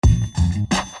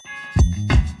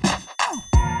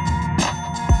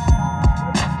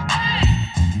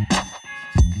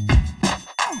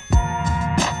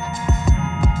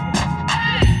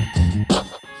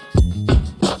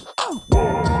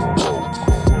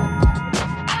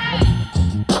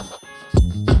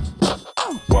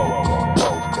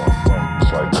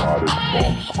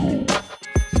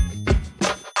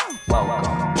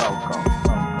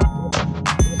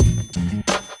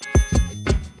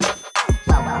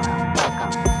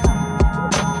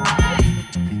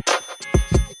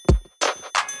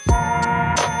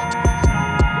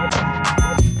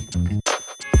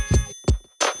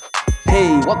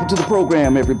Welcome to the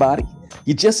program, everybody.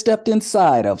 You just stepped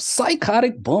inside of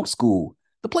Psychotic Bump School,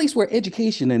 the place where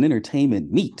education and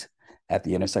entertainment meet at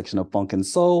the intersection of funk and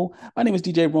soul. My name is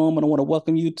DJ Rome, and I want to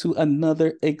welcome you to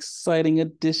another exciting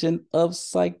edition of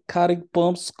Psychotic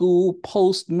Bump School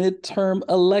post-midterm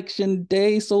election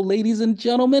day. So, ladies and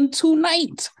gentlemen,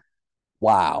 tonight,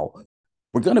 wow,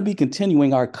 we're going to be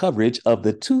continuing our coverage of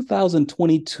the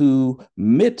 2022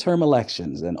 midterm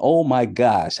elections. And oh my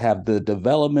gosh, have the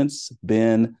developments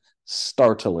been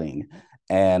startling.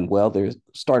 And well, they're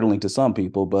startling to some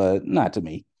people, but not to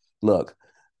me. Look,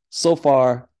 so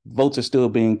far, votes are still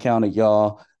being counted,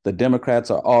 y'all. The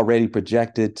Democrats are already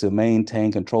projected to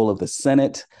maintain control of the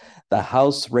Senate. The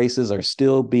House races are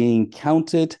still being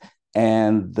counted.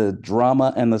 And the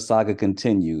drama and the saga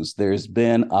continues. There's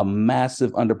been a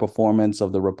massive underperformance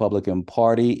of the Republican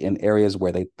Party in areas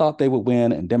where they thought they would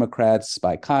win, and Democrats,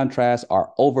 by contrast,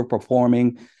 are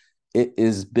overperforming. It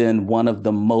has been one of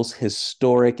the most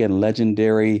historic and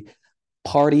legendary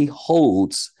party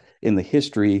holds in the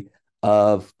history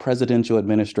of presidential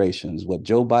administrations. What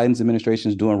Joe Biden's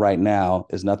administration is doing right now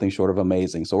is nothing short of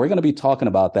amazing. So we're going to be talking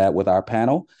about that with our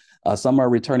panel. Some are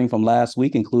returning from last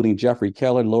week, including Jeffrey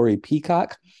Keller, Lori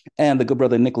Peacock, and the good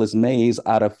brother Nicholas Mays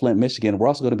out of Flint, Michigan. We're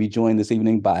also going to be joined this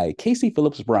evening by Casey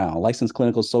Phillips Brown, licensed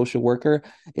clinical social worker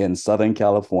in Southern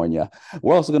California.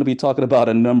 We're also going to be talking about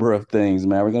a number of things,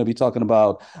 man. We're going to be talking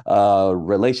about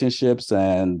relationships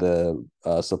and the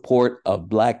support of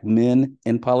Black men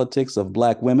in politics, of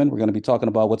Black women. We're going to be talking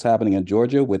about what's happening in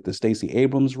Georgia with the Stacey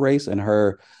Abrams race and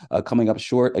her coming up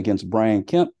short against Brian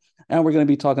Kemp. And we're going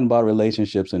to be talking about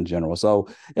relationships in general. So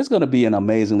it's going to be an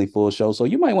amazingly full show. So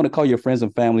you might want to call your friends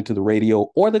and family to the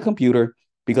radio or the computer,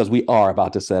 because we are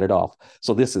about to set it off.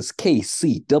 So this is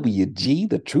KCWG,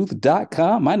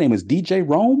 thetruth.com. My name is DJ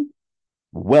Rome.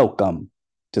 Welcome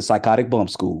to Psychotic Bump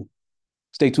School.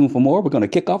 Stay tuned for more. We're going to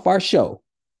kick off our show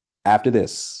after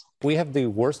this. We have the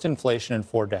worst inflation in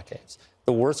 4 decades.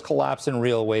 The worst collapse in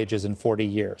real wages in 40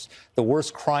 years, the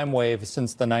worst crime wave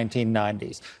since the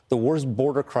 1990s, the worst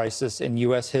border crisis in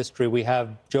U.S. history. We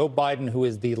have Joe Biden, who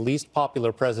is the least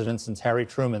popular president since Harry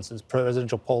Truman, since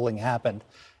presidential polling happened,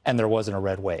 and there wasn't a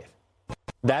red wave.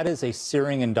 That is a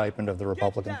searing indictment of the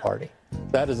Republican Party.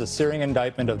 That is a searing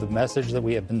indictment of the message that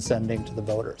we have been sending to the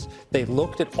voters. They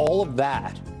looked at all of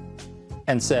that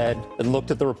and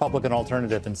looked at the Republican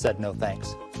alternative and said, no,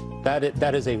 thanks.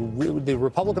 The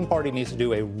Republican Party needs to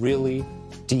do a really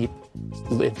deep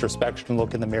introspection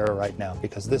look in the mirror right now,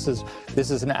 because this is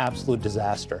an absolute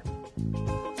disaster.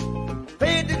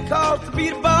 Paid the cost to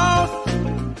be the boss.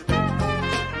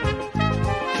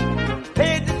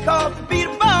 Paid the cost to be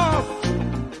the boss.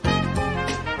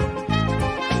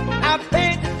 I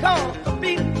paid the cost to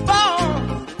be the boss.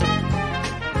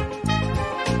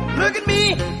 Look at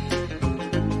me.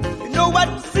 You know what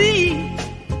to see.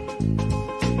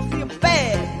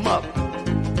 Bad mother.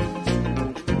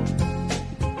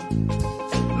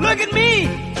 Look at me.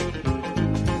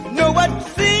 You know what you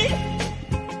see?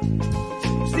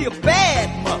 You see a bad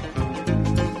mother.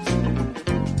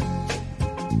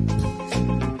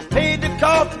 Paid the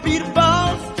cost to be the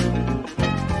boss.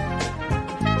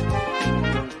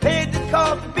 Paid the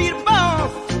cost to be the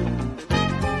boss.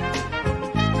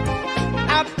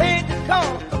 I paid the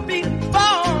cost to be the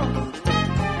boss.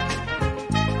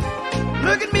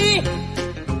 Look at me,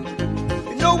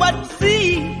 you know what you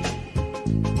see.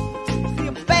 You see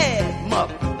a bad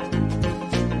mother.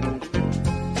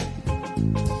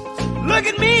 Look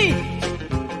at me,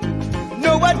 you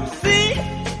know what you see.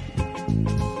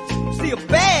 You see a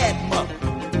bad mother.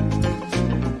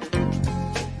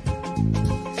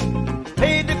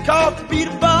 Paid the cost to be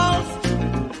the boss.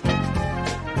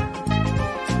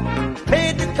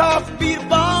 Paid the cost to be the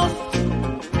boss.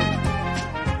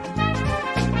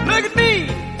 Look at me.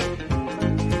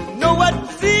 Know what you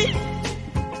see?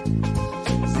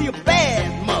 See a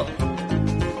bad mother.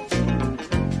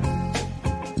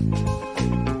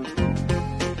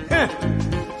 Huh.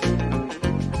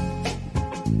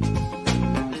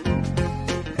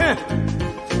 Huh.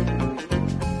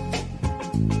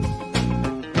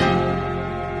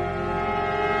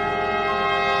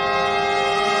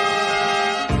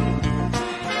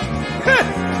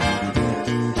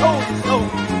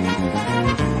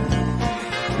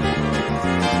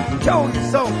 Told you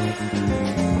so.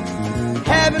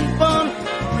 Having fun,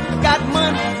 got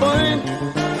money to burn.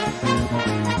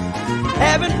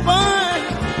 Having fun,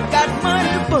 got money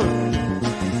to burn.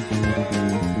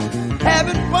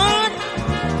 Having fun,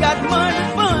 got money to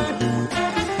burn.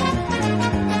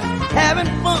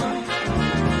 Having fun,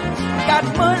 got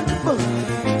money to burn.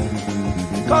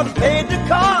 'Cause I paid the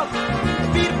cost to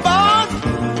be the boss.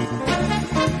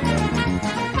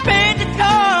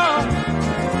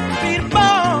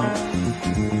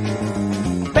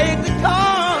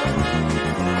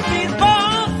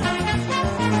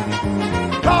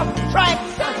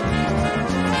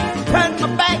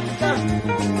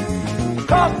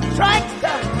 off the tracks,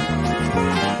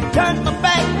 turned my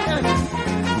back,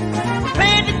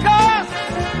 playing the cards,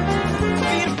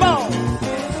 being a ball.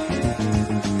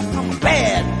 I'm a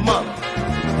bad mother.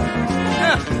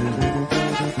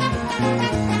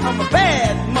 I'm a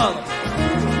bad mother.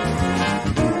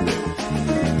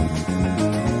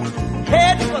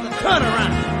 Heading for the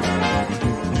turnaround.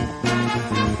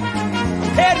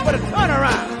 Heading for the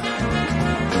turnaround.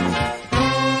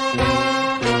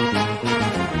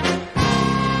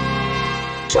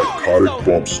 Psychotic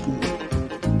Bump School.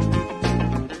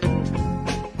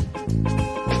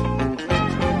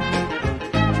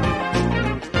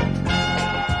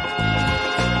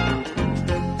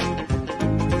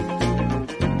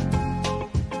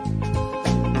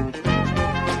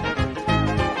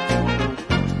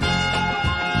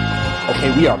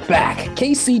 Okay, we are back.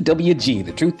 KCWG,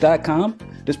 thetruth.com.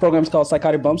 This program is called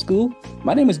Psychotic Bump School.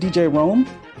 My name is DJ Rome,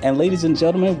 and ladies and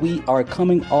gentlemen, we are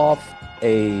coming off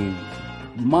a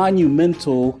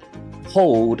monumental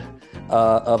hold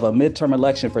of a midterm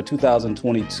election for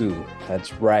 2022.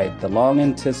 That's right. The long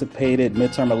anticipated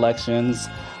midterm elections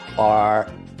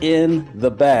are in the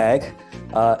bag.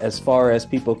 As far as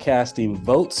people casting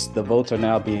votes, the votes are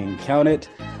now being counted.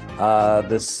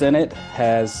 The Senate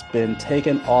has been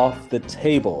taken off the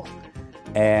table,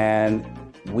 and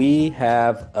we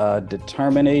have a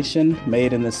determination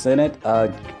made in the Senate,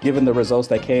 given the results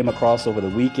that came across over the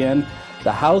weekend.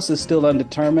 The House is still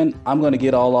undetermined. I'm going to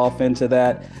get all off into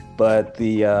that, but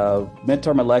the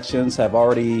midterm elections have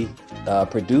already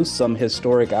produced some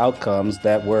historic outcomes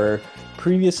that were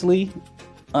previously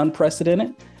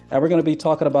unprecedented, and we're going to be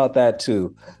talking about that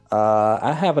too.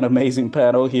 I have an amazing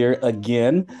panel here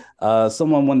again.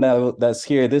 Someone that's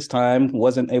here this time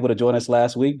wasn't able to join us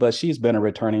last week, but she's been a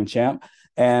returning champ.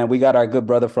 And we got our good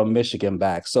brother from Michigan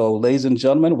back. So, ladies and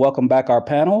gentlemen, welcome back our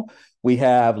panel. We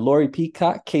have Lori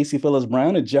Peacock, Casey Phyllis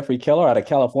Brown, and Jeffrey Keller out of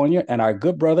California, and our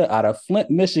good brother out of Flint,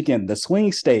 Michigan, the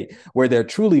swing state where there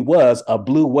truly was a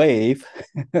blue wave.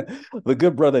 The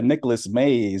good brother Nicholas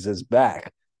Mays is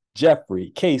back.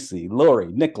 Jeffrey, Casey, Lori,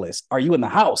 Nicholas, are you in the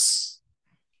house?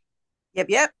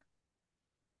 Yep.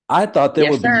 I thought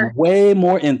there would be way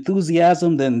more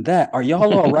enthusiasm than that. Are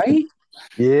y'all all right?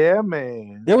 Yeah,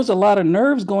 man. There was a lot of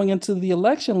nerves going into the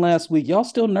election last week. Y'all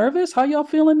still nervous? How y'all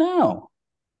feeling now?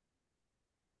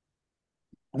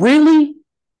 Really?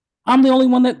 I'm the only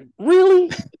one that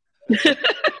really?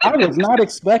 I was not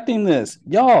expecting this.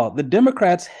 Y'all, the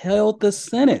Democrats held the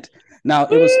Senate. Now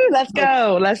it was let's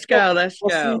go.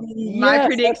 See, My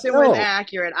prediction was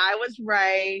accurate. I was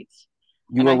right.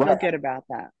 You were right. I feel good about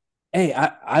that. Hey,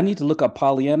 I need to look up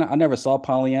Pollyanna. I never saw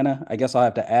Pollyanna. I guess I'll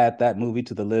have to add that movie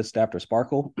to the list after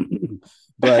Sparkle.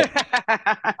 But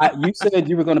you said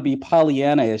you were going to be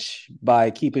Pollyanna-ish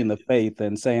by keeping the faith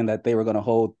and saying that they were going to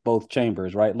hold both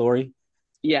chambers, right, Lori?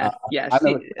 Yes.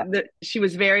 She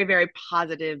was very, very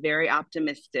positive, very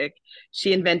optimistic.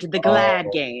 She invented the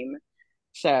GLAD game.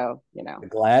 So, The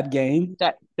GLAD game?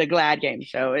 The GLAD game.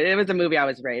 So it was a movie I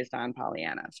was raised on,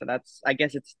 Pollyanna. So I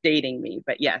guess it's dating me.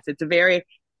 But yes, it's a very,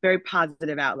 very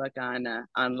positive outlook on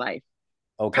life.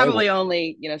 Okay. Probably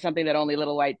only, something that only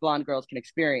little white blonde girls can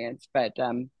experience. But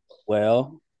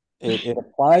it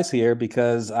applies here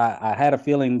because I had a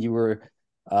feeling you were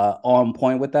on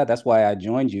point with that. That's why I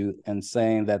joined you in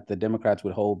saying that the Democrats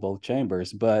would hold both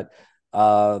chambers. But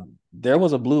there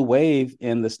was a blue wave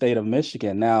in the state of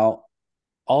Michigan. Now,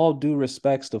 all due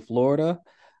respects to Florida,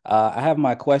 I have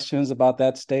my questions about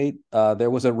that state. There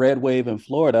was a red wave in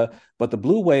Florida, but the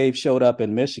blue wave showed up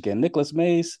in Michigan. Nicholas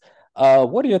Mays,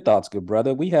 what are your thoughts, good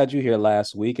brother? We had you here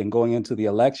last week, and going into the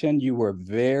election, you were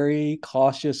very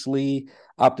cautiously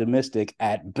optimistic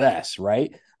at best,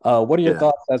 right? What are your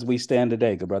thoughts as we stand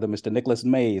today, good brother? Mr. Nicholas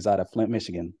Mays out of Flint,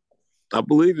 Michigan. I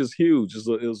believe it's huge.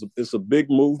 It's a big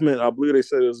movement. I believe they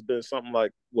said it's been something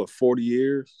like 40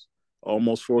 years,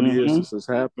 almost 40 years since this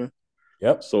happened.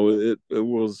 Yep. So it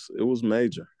was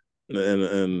major,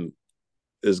 and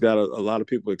it's got a lot of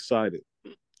people excited,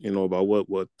 about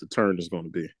what the turn is going to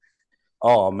be.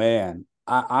 Oh man,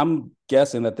 I'm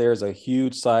guessing that there's a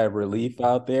huge sigh of relief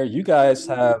out there. You guys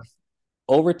have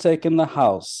overtaken the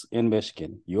House in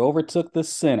Michigan. You overtook the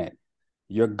Senate.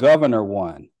 Your governor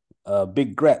won.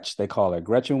 Big Gretch, they call her,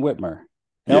 Gretchen Whitmer.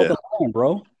 Held the line,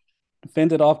 bro.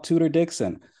 Fended off Tudor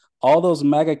Dixon. All those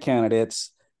MAGA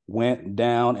candidates went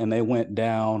down, and they went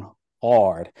down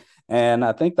hard. And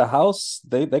I think the House,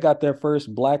 they got their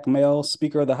first black male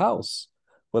Speaker of the House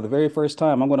for the very first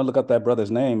time. I'm going to look up that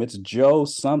brother's name. It's Joe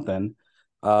something.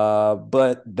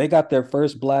 But they got their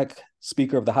first black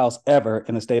Speaker of the House ever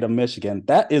in the state of Michigan.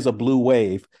 That is a blue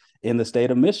wave in the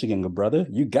state of Michigan, good brother.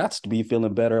 You got to be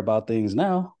feeling better about things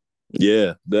now.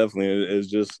 Yeah, definitely. It's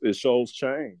just it shows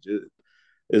change.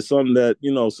 It's something that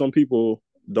some people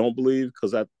don't believe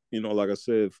because like I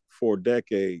said, for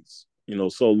decades,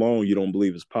 so long you don't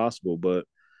believe it's possible, but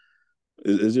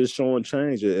it's just showing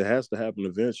change. It has to happen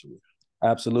eventually.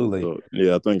 Absolutely. So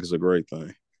yeah, I think it's a great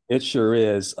thing. It sure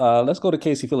is. Let's go to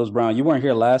Casey Phillips Brown. You weren't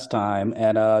here last time,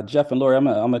 and Jeff and Lori, I'm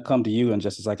gonna come to you in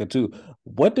just a second too.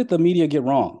 What did the media get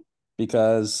wrong?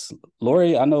 Because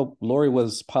Lori, I know Lori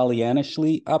was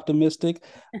Pollyanishly optimistic.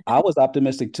 I was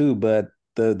optimistic too, but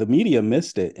the media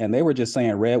missed it, and they were just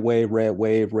saying red wave, red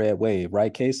wave, red wave.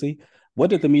 Right, Casey? What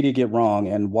did the media get wrong,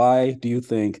 and why do you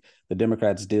think the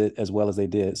Democrats did as well as they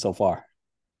did so far?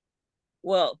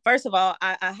 Well, first of all,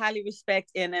 I highly respect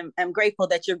and am grateful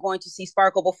that you're going to see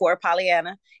Sparkle before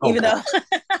Pollyanna, even Okay.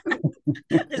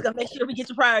 though just gonna make sure we get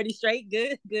your priorities straight.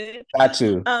 Good, good. Got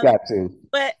to, got to.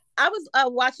 But I was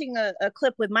watching a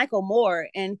clip with Michael Moore,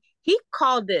 and he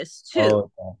called this too.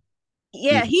 Oh, okay.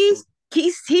 Yeah,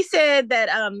 he said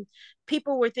that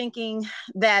people were thinking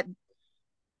that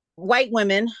white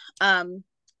women,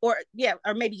 or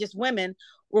maybe just women,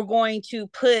 were going to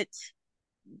put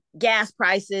gas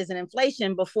prices and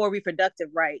inflation before reproductive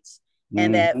rights,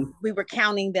 and that Mm-hmm. we were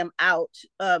counting them out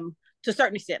to a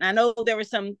certain extent. I know there were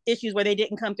some issues where they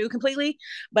didn't come through completely,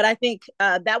 but I think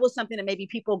that was something that maybe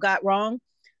people got wrong.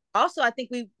 Also, I think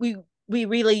we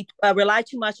really rely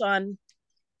too much on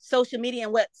social media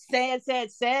and what said,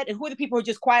 and who are the people who are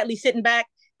just quietly sitting back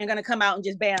and going to come out and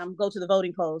just bam, go to the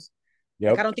voting polls.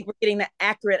 Like, I Yep. don't think we're getting the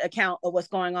accurate account of what's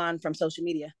going on from social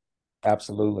media.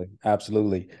 Absolutely.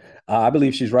 Absolutely. I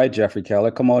believe she's right, Jeffrey Keller.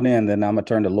 Come on in, then I'm going to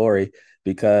turn to Lori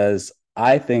because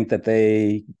I think that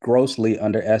they grossly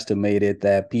underestimated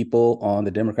that people on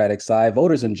the Democratic side,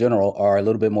 voters in general, are a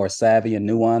little bit more savvy and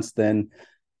nuanced than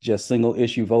just single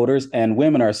issue voters. And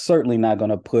women are certainly not going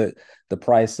to put the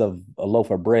price of a loaf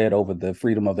of bread over the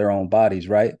freedom of their own bodies,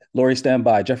 right? Lori, stand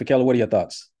by. Jeffrey Keller, what are your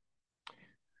thoughts?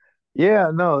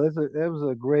 Yeah, no, it was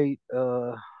a great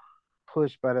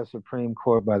push by the Supreme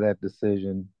Court by that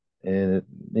decision, and it,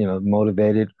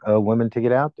 motivated women to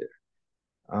get out there.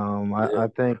 I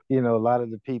think a lot of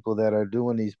the people that are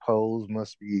doing these polls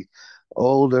must be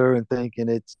older and thinking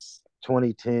it's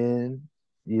 2010,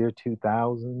 year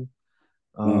 2000.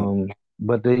 Mm,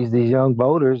 But these young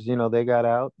voters, they got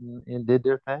out and did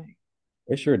their thing.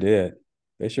 they sure did.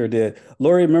 They sure did.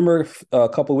 Lori, remember a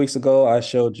couple of weeks ago, I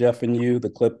showed Jeff and you the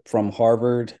clip from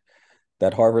Harvard,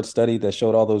 that Harvard study that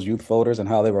showed all those youth voters and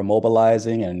how they were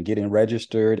mobilizing and getting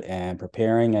registered and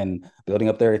preparing and building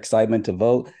up their excitement to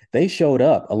vote. They showed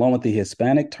up along with the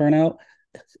Hispanic turnout,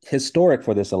 historic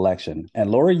for this election.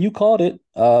 And Lori, you called it,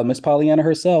 Miss Pollyanna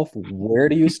herself. Where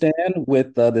do you stand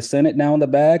with the Senate now in the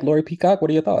bag? Lori Peacock, what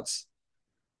are your thoughts?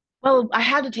 Well, I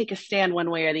had to take a stand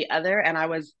one way or the other, and I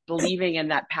was believing in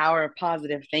that power of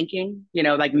positive thinking.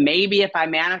 Like maybe if I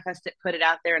manifest it, put it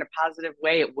out there in a positive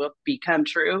way, it will become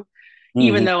true,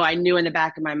 even Mm-hmm. though I knew in the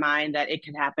back of my mind that it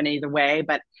could happen either way.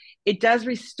 But it does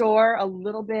restore a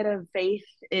little bit of faith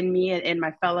in me and in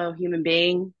my fellow human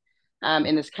being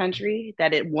in this country,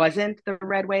 that it wasn't the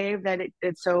red wave that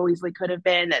it so easily could have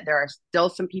been, that there are still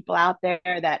some people out there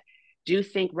that do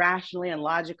think rationally and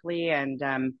logically, and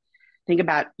think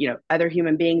about other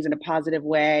human beings in a positive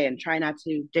way and try not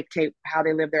to dictate how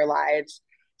they live their lives.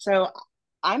 So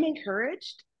I'm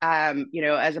encouraged,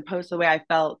 as opposed to the way I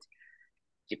felt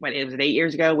when it was 8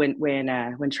 years ago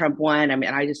when Trump won. I mean,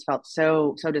 I just felt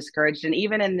so discouraged. And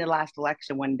even in the last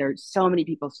election, when there's so many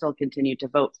people still continued to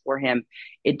vote for him,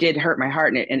 it did hurt my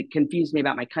heart, and it confused me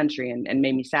about my country, and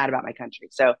made me sad about my country.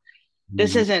 So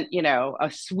this Mm-hmm. isn't,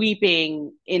 a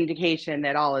sweeping indication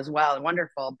that all is well and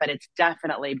wonderful, but it's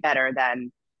definitely better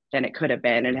than it could have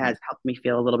been, and has helped me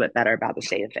feel a little bit better about the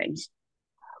state of things.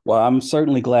 Well, I'm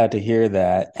certainly glad to hear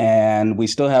that. And we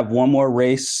still have one more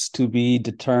race to be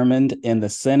determined in the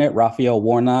Senate. Raphael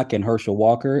Warnock and Herschel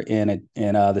Walker in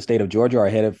the state of Georgia are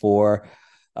headed for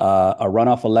a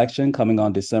runoff election coming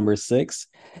on December 6th.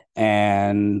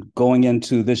 And going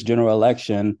into this general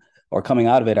election, or coming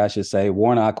out of it, I should say,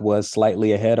 Warnock was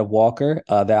slightly ahead of Walker.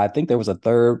 I think there was a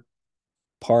third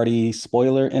party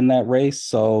spoiler in that race.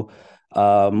 So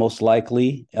most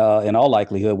likely, in all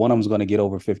likelihood, one of them is going to get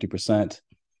over 50%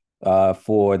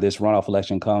 for this runoff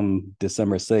election come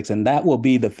December 6th. And that will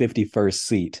be the 51st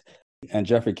seat. And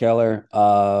Jeffrey Keller,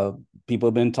 people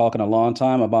have been talking a long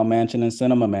time about Manchin and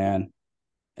Sinema, man.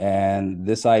 And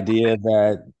this idea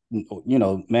that,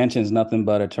 Manchin's nothing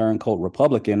but a turncoat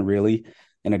Republican, really,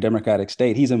 in a Democratic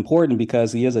state. He's important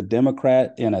because he is a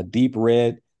Democrat in a deep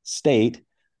red state,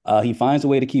 He finds a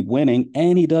way to keep winning,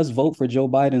 and he does vote for Joe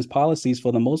Biden's policies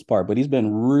for the most part. But he's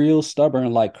been real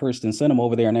stubborn, like Kirsten Sinema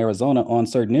over there in Arizona, on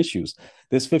certain issues.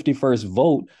 This 51st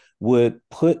vote would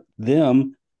put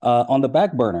them on the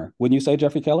back burner. Wouldn't you say,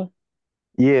 Jeffrey Keller?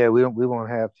 Yeah, we won't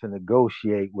have to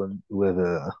negotiate with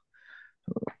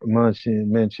Munchin,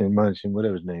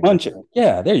 whatever his name is. Muncher.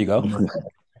 Yeah, there you go.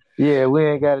 Yeah, we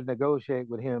ain't got to negotiate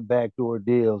with him backdoor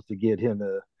deals to get him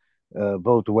to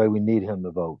vote the way we need him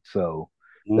to vote. So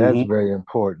that's very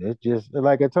important. It's just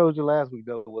like I told you last week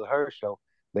though with Herschel,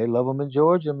 they love him in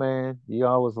Georgia, man. He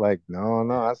always like, no,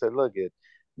 no. I said, look,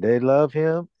 they love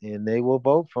him and they will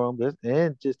vote for him.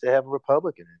 And just to have a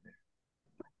Republican in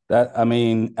there. I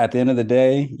mean, at the end of the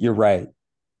day, you're right.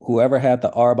 Whoever had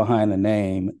the R behind the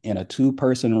name in a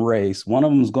two-person race, one of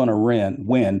them is going to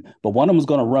win, but one of them is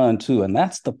going to run too. And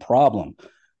that's the problem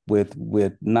with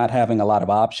not having a lot of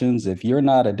options. If you're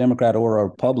not a Democrat or a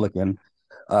Republican,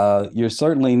 you're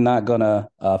certainly not going to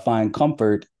find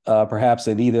comfort, perhaps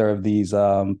in either of these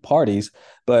parties.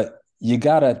 But you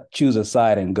got to choose a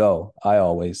side and go, I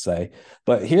always say.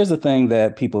 But here's the thing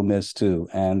that people miss too.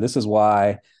 And this is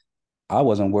why I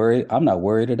wasn't worried. I'm not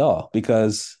worried at all,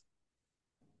 because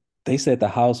they said the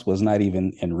House was not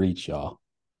even in reach, y'all.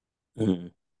 Mm-hmm.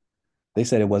 They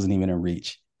said it wasn't even in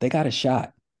reach. They got a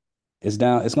shot. It's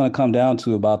going to come down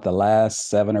to about the last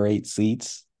 7 or 8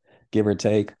 seats, give or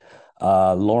take.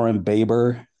 Lauren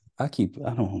Baber. I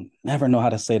don't never know how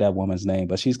to say that woman's name,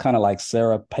 but she's kind of like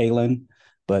Sarah Palin,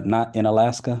 but not in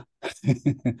Alaska.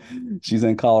 She's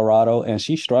in Colorado, and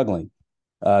she's struggling.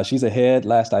 She's ahead,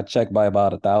 last I checked, by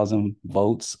about 1,000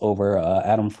 votes over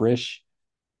Adam Frisch.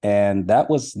 And that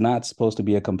was not supposed to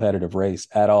be a competitive race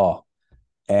at all.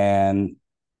 And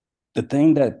the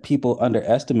thing that people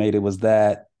underestimated was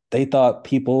that they thought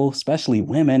people, especially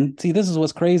women, see, this is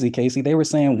what's crazy, Casey. They were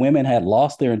saying women had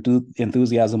lost their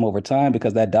enthusiasm over time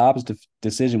because that Dobbs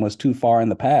decision was too far in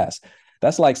the past.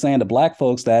 That's like saying to Black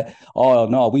folks that, oh,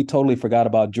 no, we totally forgot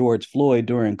about George Floyd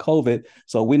during COVID,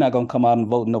 so we're not going to come out and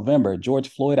vote in November. George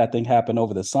Floyd, I think, happened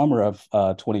over the summer of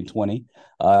 2020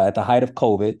 at the height of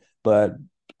COVID. But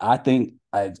I think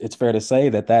it's fair to say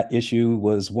that issue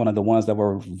was one of the ones that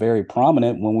were very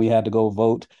prominent when we had to go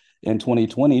vote in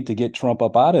 2020 to get Trump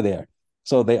up out of there.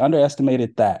 So they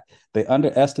underestimated that. They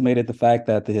underestimated the fact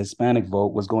that the Hispanic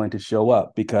vote was going to show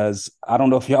up, because I don't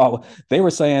know if they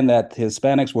were saying that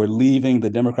Hispanics were leaving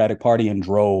the Democratic Party in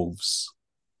droves.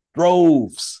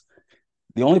 Droves.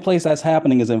 The only place that's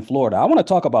happening is in Florida. I want to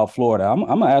talk about Florida. I'm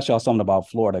going to ask y'all something about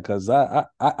Florida, because I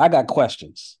got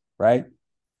questions, right?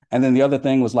 And then the other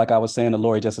thing was, like I was saying to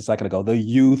Lori just a second ago, the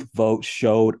youth vote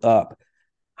showed up.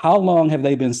 How long have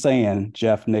they been saying,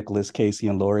 Jeff, Nicholas, Casey,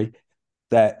 and Lori,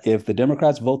 that if the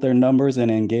Democrats vote their numbers and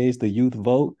engage the youth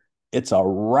vote, it's a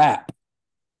wrap?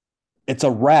 It's a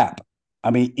wrap.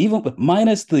 I mean, even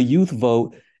minus the youth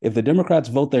vote, if the Democrats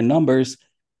vote their numbers,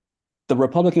 the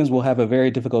Republicans will have a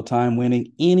very difficult time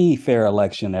winning any fair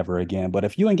election ever again. But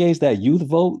if you engage that youth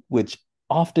vote, which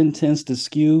often tends to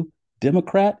skew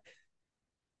Democrat,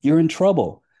 you're in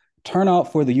trouble.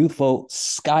 Turnout for the youth vote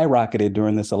skyrocketed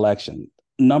during this election.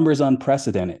 Numbers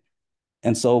unprecedented.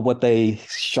 And so what they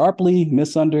sharply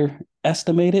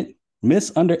misunderestimated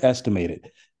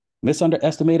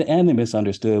and they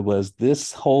misunderstood was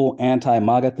this whole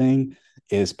anti-MAGA thing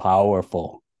is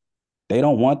powerful. They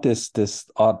don't want they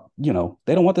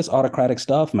don't want this autocratic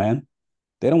stuff, man.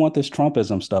 They don't want this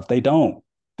Trumpism stuff. They don't.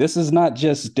 This is not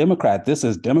just Democrat. This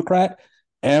is Democrat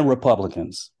and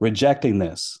Republicans rejecting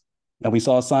this. And we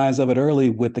saw signs of it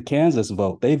early with the Kansas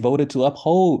vote. They voted to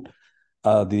uphold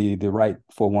the right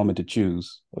for a woman to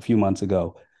choose a few months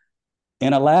ago.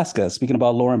 In Alaska, speaking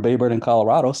about Lauren Baber in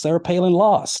Colorado, Sarah Palin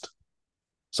lost.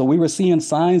 So we were seeing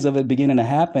signs of it beginning to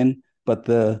happen, but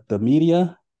the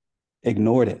media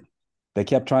ignored it. They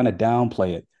kept trying to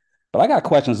downplay it. But I got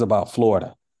questions about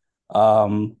Florida.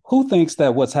 Who thinks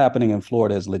that what's happening in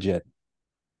Florida is legit?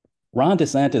 Ron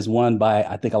DeSantis won by,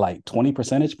 I think, like 20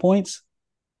 percentage points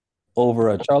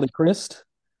over Charlie Crist.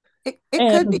 It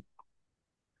could be.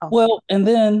 Oh. Well, and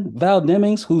then Val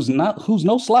Demings, who's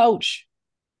no slouch.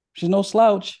 She's no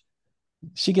slouch.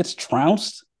 She gets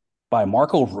trounced by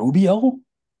Marco Rubio.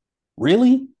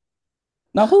 Really?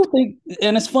 Now,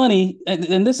 and it's funny,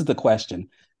 and this is the question.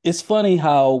 It's funny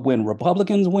how when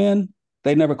Republicans win,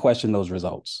 they never question those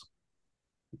results.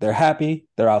 They're happy.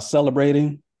 They're out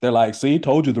celebrating. They're like, see,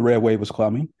 told you the red wave was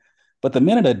coming. But the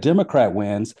minute a Democrat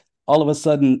wins, all of a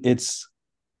sudden it's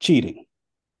cheating.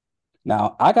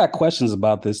 Now, I got questions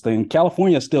about this thing.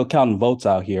 California is still counting votes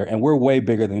out here, and we're way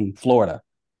bigger than Florida.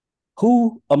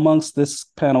 Who amongst this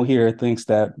panel here thinks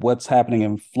that what's happening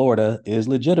in Florida is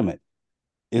legitimate?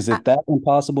 Is it that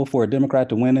impossible for a Democrat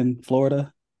to win in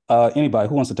Florida? Anybody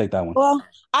who wants to take that one? Well,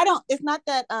 I don't. It's not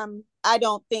that. I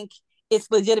don't think it's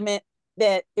legitimate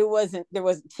that there wasn't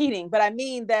cheating, but I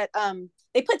mean that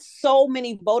they put so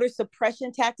many voter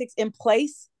suppression tactics in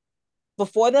place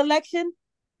before the election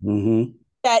Mm-hmm.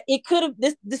 that it could have.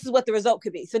 This is what the result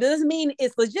could be. So it doesn't mean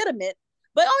it's legitimate.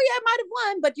 But oh yeah, it might have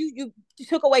won. But you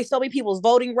took away so many people's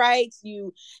voting rights.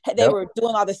 They Yep. were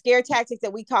doing all the scare tactics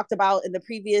that we talked about in the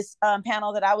previous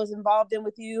panel that I was involved in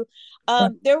with you.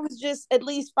 There was just at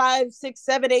least 5, 6,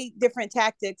 7, 8 different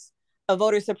tactics of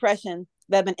voter suppression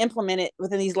that have been implemented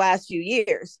within these last few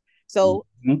years. So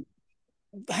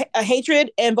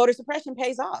hatred and voter suppression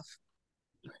pays off.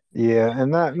 Yeah,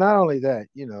 and not only that,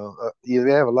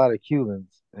 they have a lot of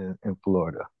Cubans in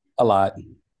Florida, A lot.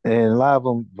 and a lot of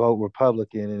them vote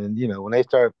Republican. And when they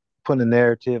start putting a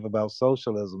narrative about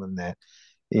socialism and that,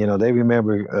 they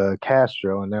remember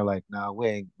Castro, and they're like, "No, we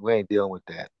ain't dealing with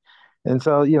that." And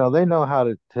so, they know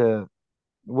how to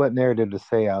what narrative to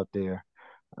say out there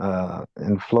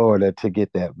in Florida to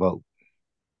get that vote.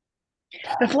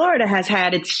 But Florida has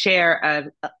had its share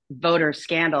of voter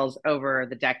scandals over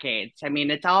the decades. I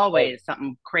mean, it's always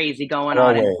something crazy going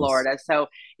on in Always. Florida. So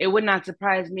it would not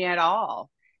surprise me at all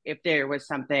if there was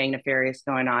something nefarious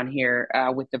going on here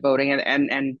with the voting.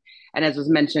 And as was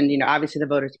mentioned, obviously the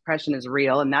voter suppression is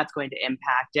real, and that's going to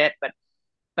impact it. But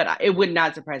it would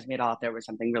not surprise me at all if there was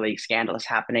something really scandalous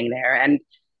happening there. And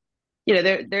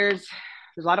there's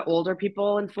a lot of older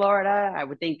people in Florida. I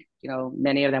would think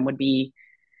many of them would be.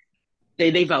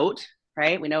 They vote,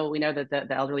 right? We know that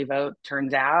the elderly vote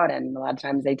turns out, and a lot of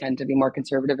times they tend to be more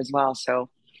conservative as well. So,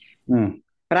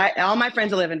 but all my friends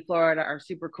who live in Florida are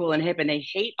super cool and hip, and they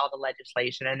hate all the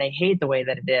legislation, and they hate the way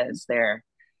that it is there.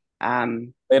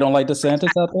 They don't like DeSantis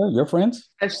out there. Your friends?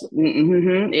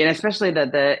 And especially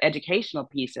the educational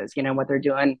pieces. What they're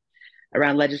doing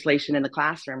around legislation in the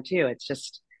classroom too.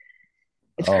 It's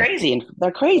crazy, and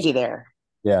they're crazy there.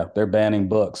 Yeah, they're banning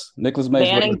books. Nicholas Mays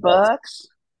banning books.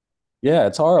 Yeah,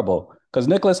 it's horrible. Because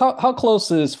Nicholas, how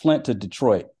close is Flint to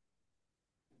Detroit?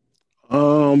 It's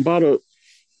about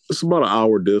an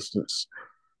hour distance.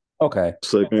 Okay.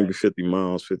 So maybe 50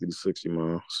 miles, 50 to 60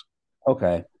 miles.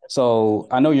 Okay. So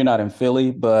I know you're not in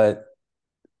Philly, but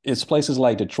it's places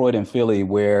like Detroit and Philly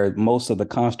where most of the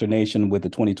consternation with the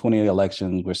 2020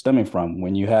 elections were stemming from.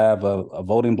 When you have a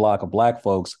voting block of Black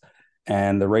folks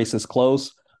and the race is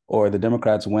close or the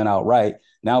Democrats win outright,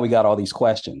 now we got all these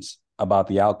questions about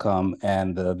the outcome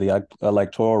and the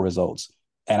electoral results.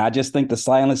 And I just think the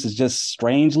silence is just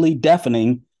strangely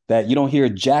deafening that you don't hear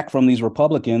jack from these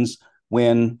Republicans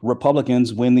when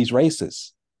Republicans win these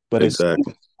races. But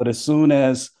exactly. as soon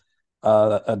as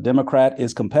a Democrat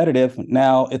is competitive,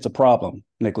 now it's a problem.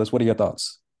 Nicholas, what are your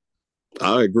thoughts?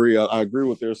 I agree. I agree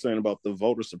what they're saying about the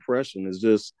voter suppression. Is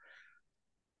just,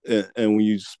 and when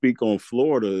you speak on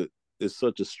Florida, it's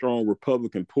such a strong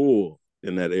Republican pull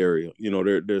in that area.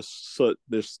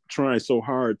 They're trying so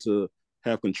hard to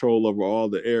have control over all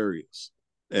the areas,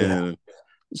 and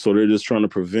so they're just trying to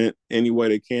prevent any way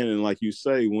they can. And like you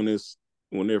say, when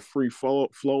they're free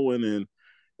flowing and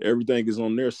everything is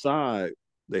on their side,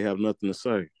 they have nothing to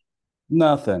say.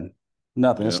 Nothing.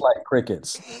 Yeah. It's like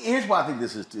crickets. Here's why I think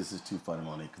this is too funny,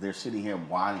 Monique, because they're sitting here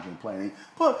whining, complaining.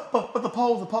 But the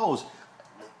polls.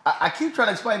 I keep trying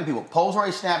to explain to people, polls are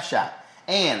a snapshot.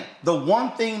 And the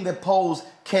one thing that polls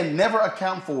can never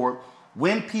account for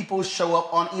when people show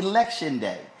up on election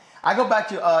day. I go back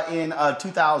to in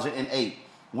 2008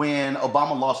 when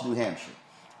Obama lost New Hampshire.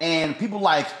 And people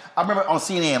I remember on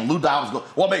CNN, Lou Dobbs go,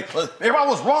 well, everybody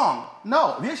was wrong.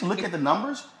 No, if you actually look at the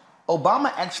numbers,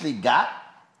 Obama actually got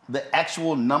the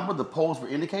actual number the polls were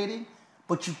indicating,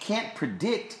 but you can't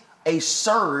predict a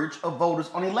surge of voters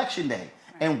on election day.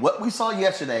 And what we saw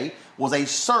yesterday was a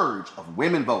surge of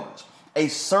women voters, a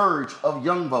surge of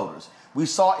young voters. We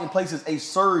saw in places a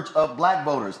surge of Black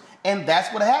voters. And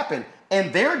that's what happened.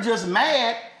 And they're just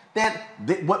mad that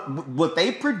what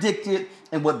they predicted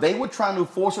and what they were trying to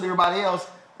force on everybody else,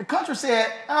 the country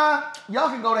said, y'all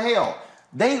can go to hell.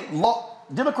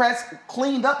 Democrats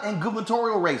cleaned up in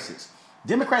gubernatorial races.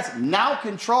 Democrats now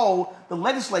control the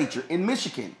legislature in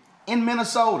Michigan, in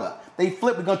Minnesota. They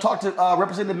flipped. We're going to talk to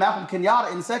Representative Malcolm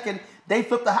Kenyatta in a second. They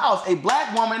flipped the House. A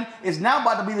Black woman is now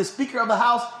about to be the Speaker of the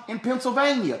House in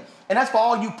Pennsylvania. And that's for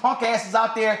all you punk asses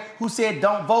out there who said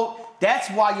don't vote. That's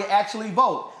why you actually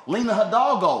vote. Lena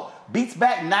Hidalgo beats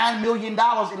back $9 million in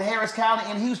Harris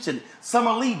County in Houston.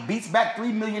 Summer Lee beats back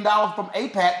 $3 million from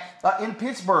AIPAC in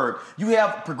Pittsburgh. You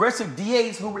have progressive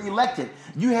DAs who were elected.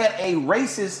 You had a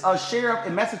racist sheriff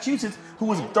in Massachusetts who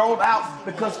was thrown out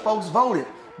because folks voted.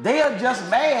 They are just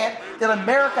mad that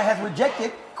America has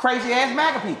rejected crazy ass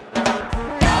MAGA people.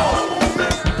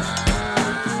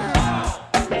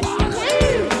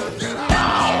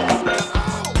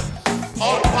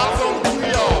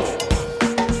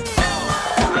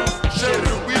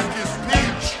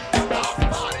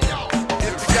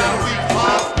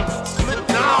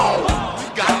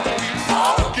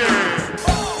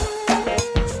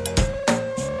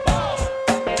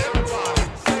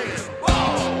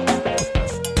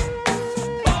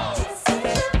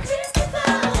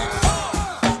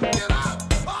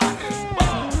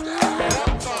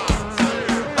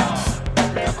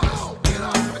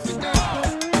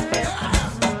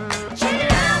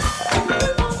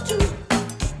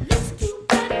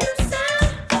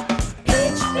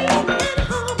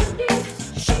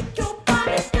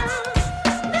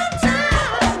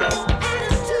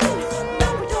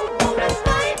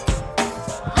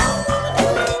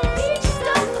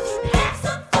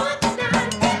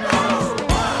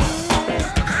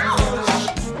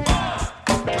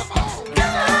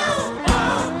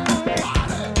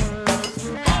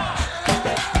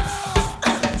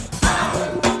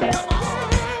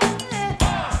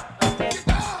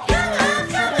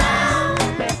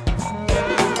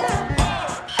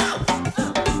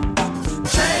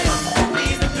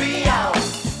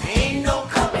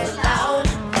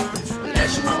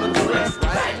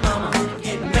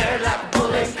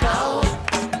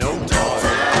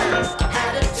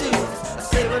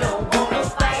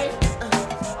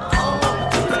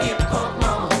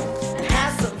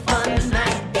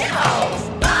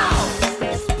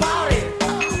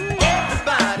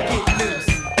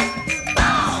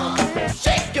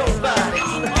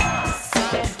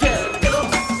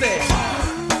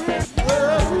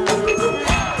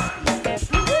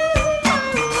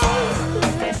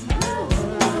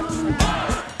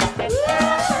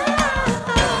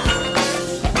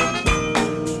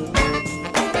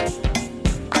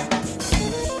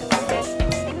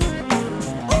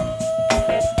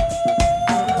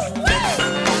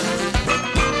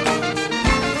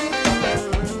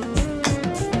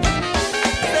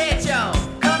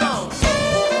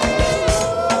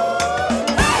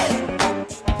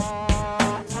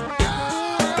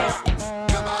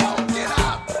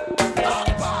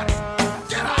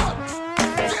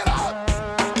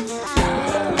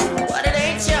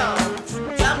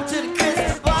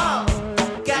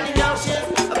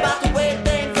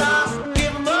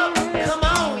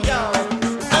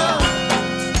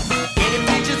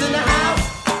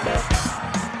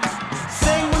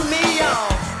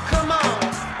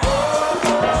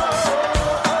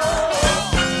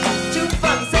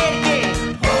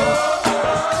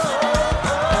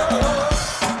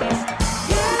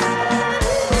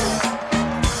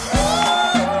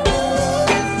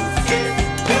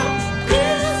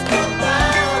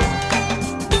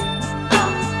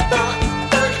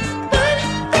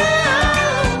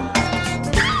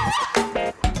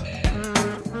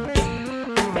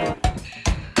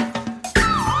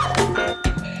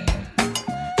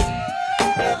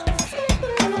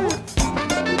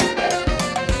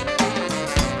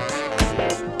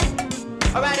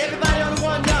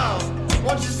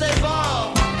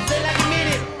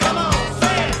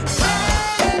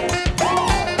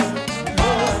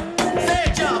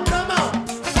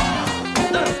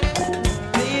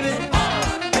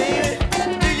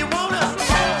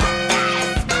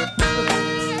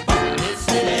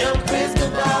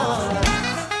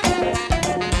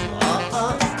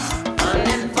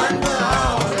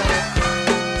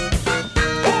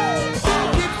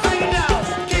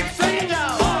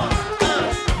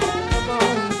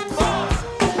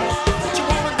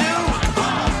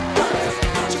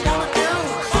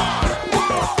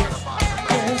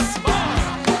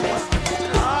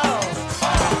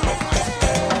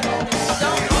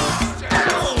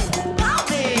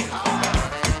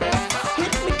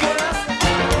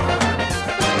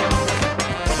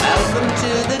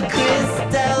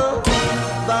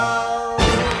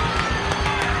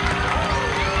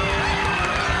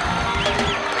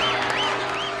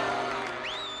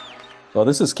 Well,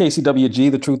 this is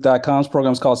KCWG, thetruth.com's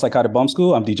program is called Psychotic Bump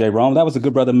School. I'm DJ Rome. That was a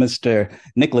good brother, Mr.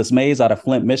 Nicholas Mays out of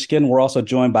Flint, Michigan. We're also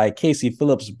joined by Casey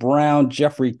Phillips Brown,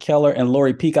 Jeffrey Keller, and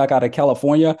Lori Peacock out of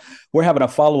California. We're having a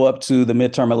follow-up to the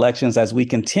midterm elections as we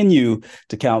continue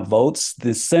to count votes.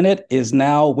 The Senate is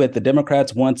now with the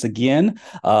Democrats once again.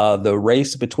 The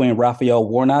race between Raphael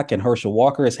Warnock and Herschel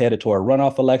Walker is headed to a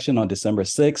runoff election on December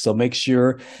 6th. So make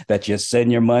sure that you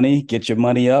send your money, get your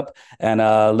money up, and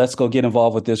let's go get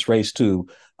involved with this race too.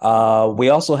 We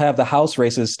also have the House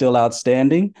races still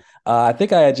outstanding. I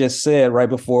think I had just said right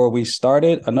before we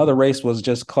started, another race was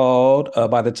just called,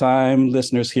 by the time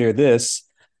listeners hear this,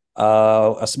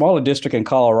 A smaller district in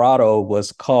Colorado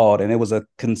was called, and it was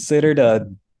considered a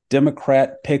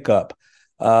Democrat pickup.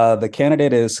 The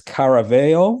candidate is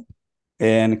Caravello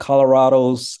in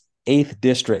Colorado's 8th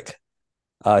district.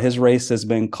 His race has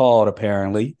been called,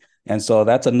 apparently. And so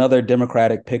that's another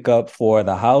Democratic pickup for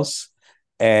the House.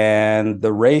 And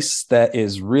the race that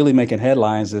is really making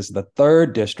headlines is the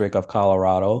 3rd district of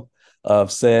Colorado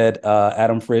of said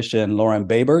Adam Frisch and Lauren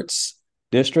Baybert's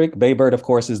district. Baybert, of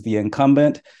course, is the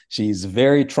incumbent. She's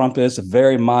very Trumpist,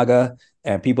 very MAGA,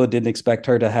 and people didn't expect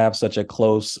her to have such a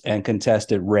close and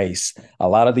contested race. A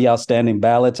lot of the outstanding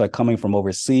ballots are coming from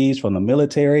overseas, from the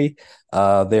military.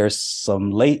 There's some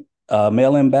late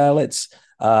mail-in ballots.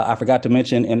 I forgot to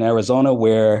mention in Arizona,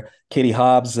 where Katie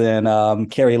Hobbs and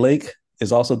Carrie Lake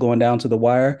is also going down to the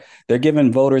wire. They're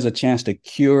giving voters a chance to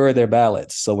cure their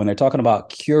ballots. So when they're talking about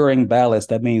curing ballots,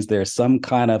 that means there's some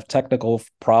kind of technical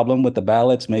problem with the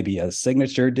ballots. Maybe a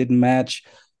signature didn't match,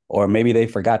 or maybe they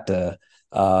forgot to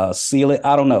seal it.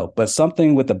 I don't know, but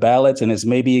something with the ballots, and it's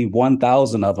maybe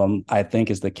 1,000 of them, I think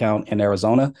is the count in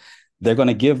Arizona. They're going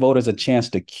to give voters a chance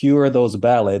to cure those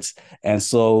ballots. And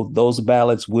so those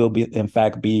ballots will be, in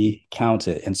fact, be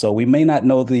counted. And so we may not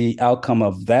know the outcome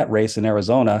of that race in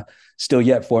Arizona still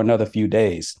yet for another few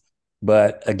days.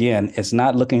 But again, it's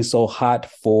not looking so hot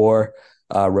for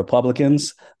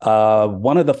Republicans.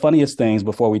 One of the funniest things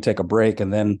before we take a break,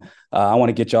 and then I want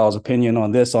to get y'all's opinion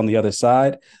on this on the other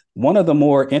side. One of the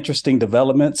more interesting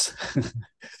developments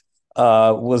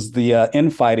was the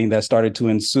infighting that started to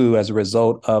ensue as a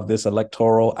result of this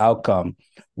electoral outcome.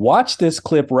 Watch this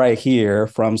clip right here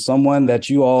from someone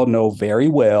that you all know very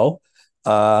well.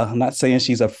 I'm not saying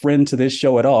she's a friend to this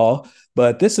show at all,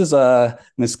 but this is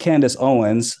Miss Candace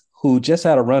Owens, who just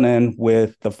had a run-in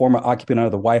with the former occupant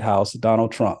of the White House,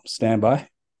 Donald Trump. Stand by.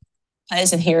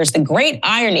 And here's the great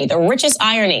irony, the richest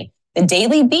irony. The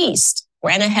Daily Beast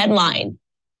ran a headline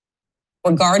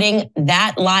regarding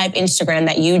that live Instagram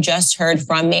that you just heard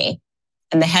from me.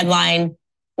 And the headline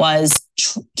was,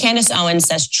 Candace Owens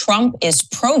says Trump is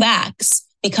pro-vax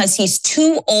because he's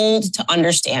too old to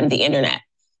understand the internet.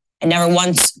 I never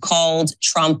once called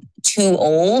Trump too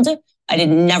old. I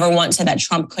never once said that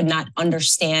Trump could not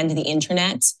understand the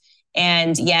internet.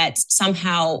 And yet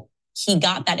somehow he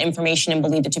got that information and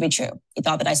believed it to be true. He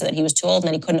thought that I said that he was too old and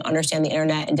that he couldn't understand the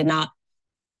internet, and did not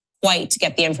quite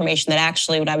get the information that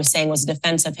actually what I was saying was a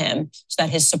defense of him, so that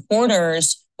his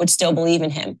supporters would still believe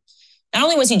in him. Not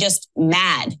only was he just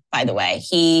mad, by the way,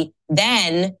 he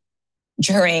then,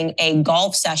 during a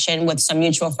golf session with some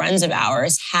mutual friends of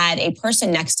ours, had a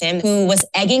person next to him who was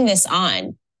egging this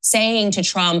on, saying to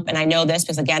Trump, and I know this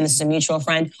because, again, this is a mutual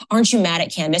friend, aren't you mad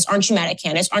at Candace? Aren't you mad at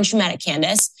Candace? Aren't you mad at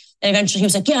Candace? And eventually he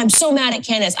was like, yeah, I'm so mad at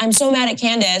Candace. I'm so mad at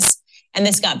Candace. And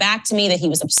this got back to me that he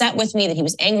was upset with me, that he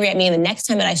was angry at me. And the next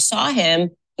time that I saw him,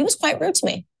 he was quite rude to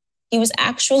me. He was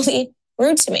actually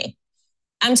rude to me.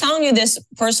 I'm telling you this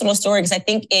personal story because I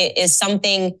think it is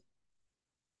something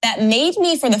that made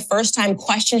me, for the first time,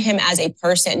 question him as a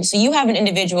person. So you have an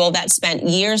individual that spent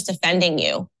years defending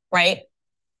you, right?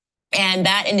 And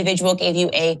that individual gave you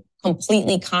a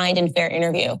completely kind and fair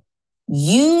interview.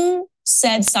 You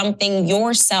said something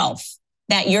yourself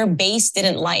that your base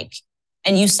didn't like,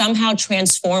 and you somehow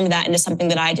transformed that into something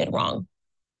that I did wrong.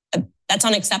 That's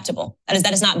unacceptable.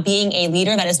 That is not being a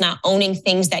leader. That is not owning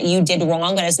things that you did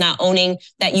wrong. That is not owning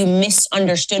that you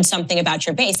misunderstood something about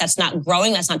your base. That's not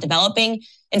growing. That's not developing.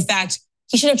 In fact,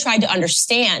 he should have tried to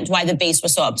understand why the base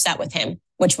was so upset with him,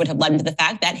 which would have led to the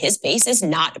fact that his base is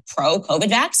not pro-COVID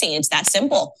vaccine. It's that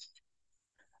simple.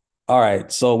 All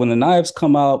right. So when the knives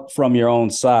come out from your own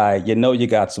side, you know you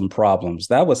got some problems.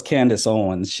 That was Candace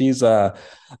Owens. She's a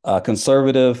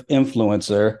conservative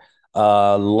influencer,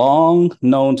 long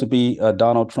known to be a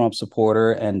Donald Trump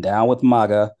supporter and down with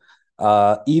MAGA.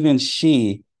 Even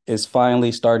she is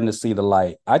finally starting to see the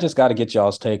light. I just got to get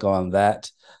y'all's take on that.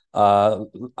 I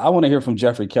want to hear from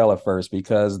Jeffrey Keller first,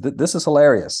 because this is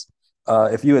hilarious.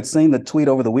 If you had seen the tweet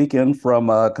over the weekend from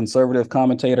conservative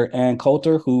commentator Ann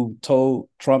Coulter, who told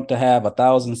Trump to have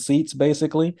 1,000 seats,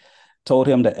 basically, told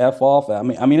him to F off. I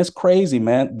mean, it's crazy,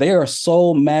 man. They are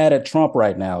so mad at Trump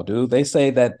right now, dude. They say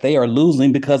that they are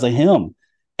losing because of him.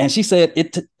 And she said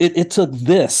it took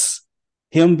this,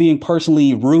 him being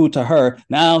personally rude to her.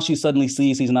 Now she suddenly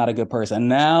sees he's not a good person.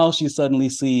 Now she suddenly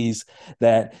sees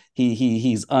that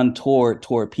he's untoward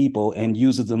toward people and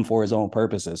uses them for his own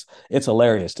purposes. It's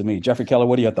hilarious to me. Jeffrey Keller,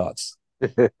 what are your thoughts?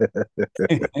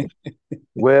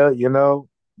 Well,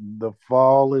 the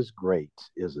fall is great,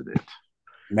 isn't it?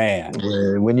 Man.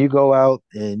 When you go out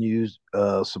and you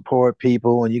support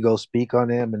people and you go speak on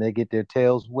them and they get their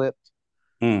tails whipped,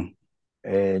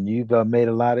 and you've made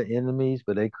a lot of enemies,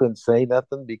 but they couldn't say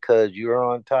nothing because you're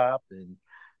on top, and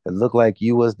it looked like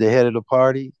you was the head of the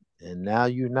party, and now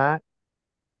you're not.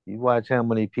 You watch how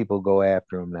many people go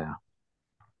after him now.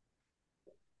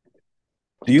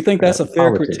 Do you think that's That's a fair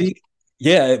politics. critique?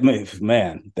 Yeah,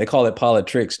 man, they call it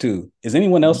politics too. Is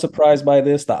anyone else surprised by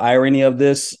this? The irony of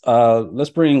this? Let's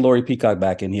bring Lori Peacock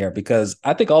back in here because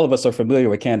I think all of us are familiar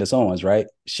with Candace Owens, right?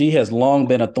 She has long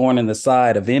been a thorn in the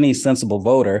side of any sensible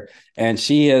voter, and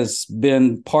she has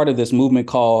been part of this movement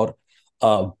called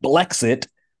Blexit.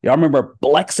 Y'all remember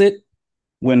Blexit?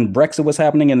 When Brexit was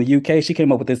happening in the UK, she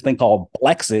came up with this thing called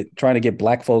Blexit, trying to get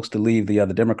black folks to leave the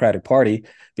Democratic Party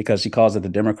because she calls it the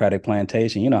Democratic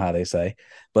plantation. You know how they say.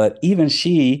 But even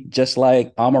she, just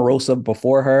like Omarosa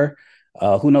before her,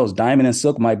 who knows, Diamond and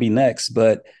Silk might be next,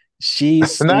 but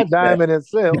she's Not Diamond and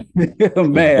Silk.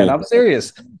 Man, I'm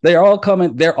serious. They're all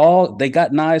coming. They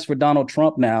got knives for Donald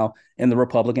Trump now in the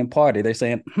Republican Party. They're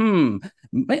saying,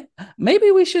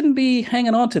 maybe we shouldn't be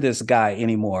hanging on to this guy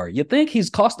anymore. You think he's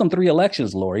cost them 3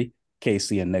 elections, Lori,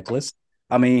 Casey, and Nicholas?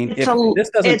 I mean, if this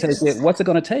doesn't take it, what's it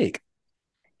going to take?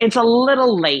 It's a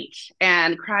little late,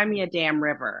 and cry me a damn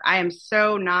river. I am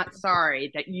so not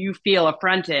sorry that you feel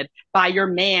affronted by your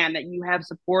man that you have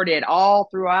supported all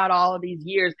throughout all of these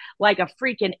years like a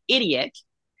freaking idiot.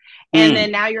 And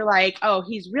then now you're like, oh,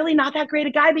 he's really not that great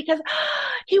a guy because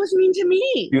he was mean to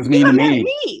me. He was mean to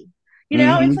me. You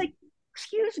know, it's like,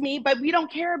 excuse me, but we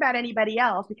don't care about anybody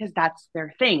else because that's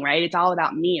their thing, right? It's all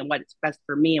about me and what's best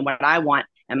for me and what I want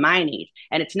and my needs.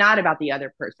 And it's not about the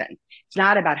other person. It's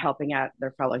not about helping out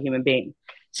their fellow human being.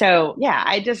 So yeah,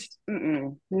 I just,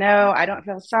 no, I don't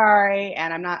feel sorry.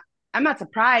 And I'm not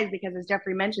surprised because as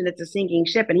Jeffrey mentioned, it's a sinking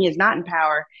ship and he is not in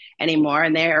power anymore.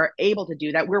 And they are able to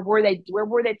do that. Where were they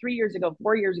 3 years ago,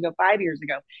 4 years ago, 5 years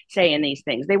ago, saying these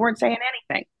things? They weren't saying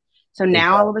anything. So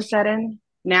now all of a sudden,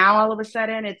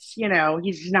 it's,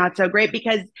 he's not so great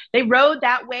because they rode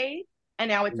that wave and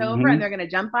now it's over and they're going to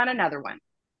jump on another one.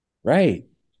 Right.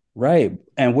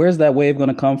 And where's that wave going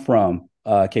to come from,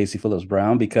 Casey Phillips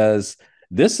Brown? Because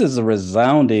this is a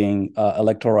resounding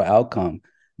electoral outcome.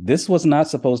 This was not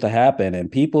supposed to happen.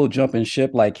 And people jumping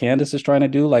ship like Candace is trying to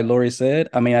do, like Lori said.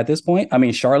 I mean, at this point,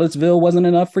 Charlottesville wasn't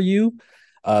enough for you.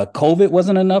 COVID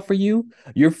wasn't enough for you.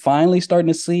 You're finally starting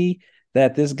to see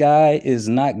that this guy is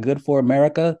not good for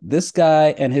America. This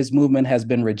guy and his movement has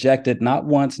been rejected not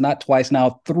once, not twice,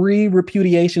 now 3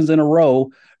 repudiations in a row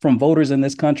from voters in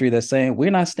this country that's saying, we're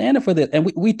not standing for this.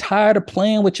 And we tired of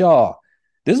playing with y'all.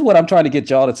 This is what I'm trying to get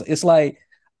y'all to. It's like,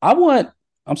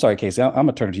 I'm sorry, Casey, I'm going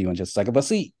to turn to you in just a second. But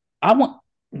see,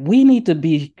 we need to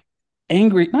be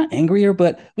angry, not angrier,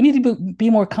 but we need to be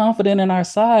more confident in our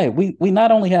side. We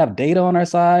not only have data on our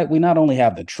side, we not only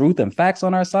have the truth and facts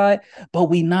on our side, but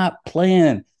we not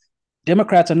playing.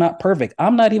 Democrats are not perfect.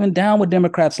 I'm not even down with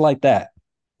Democrats like that.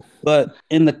 But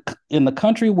in the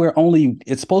country where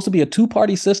it's supposed to be a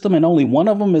 2-party system and only one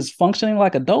of them is functioning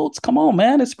like adults, come on,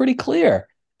 man, it's pretty clear.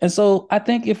 And so I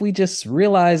think if we just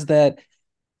realize that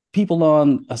people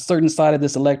on a certain side of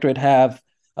this electorate have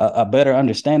a better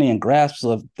understanding and grasp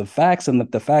of the facts and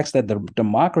the facts that the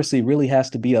democracy really has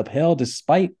to be upheld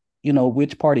despite,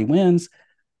 which party wins,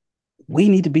 we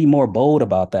need to be more bold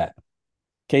about that.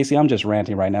 Casey, I'm just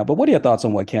ranting right now, but what are your thoughts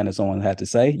on what Candace Owens had to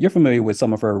say? You're familiar with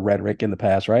some of her rhetoric in the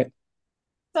past, right?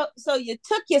 So you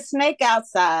took your snake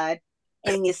outside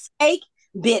and your snake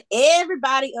bit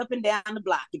everybody up and down the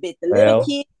block. It bit the little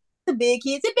kids, the big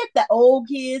kids, it bit the old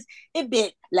kids, it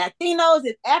bit Latinos,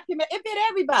 it African, it bit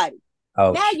everybody.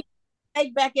 Oh. Now you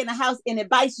snake back in the house and it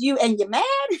bites you and you're mad,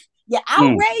 you're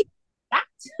outraged.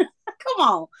 Come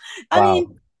on. I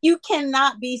mean, you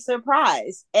cannot be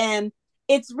surprised. And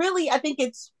it's really, I think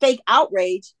it's fake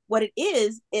outrage. What it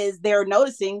is they're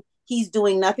noticing he's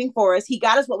doing nothing for us. He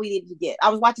got us what we needed to get. I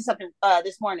was watching something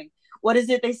this morning. What is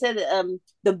it? They said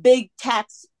the big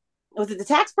tax, was it the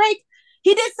tax break?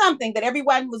 He did something that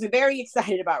everyone was very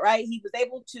excited about, right? He was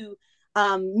able to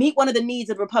meet one of the needs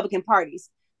of the Republican parties.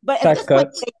 But at this point,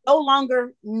 they no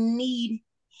longer need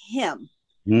him.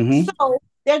 So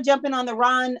they're jumping on the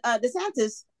Ron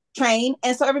DeSantis train,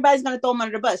 and so everybody's going to throw him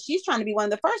under the bus. She's trying to be one of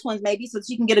the first ones, maybe, so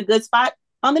she can get a good spot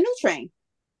on the new train.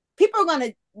 People are going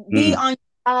to be on your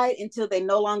side until they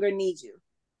no longer need you.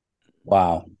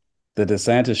 Wow. The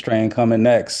DeSantis train coming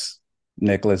next.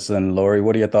 Nicholas and Lori,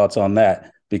 what are your thoughts on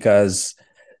that? Because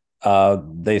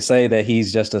they say that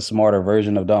he's just a smarter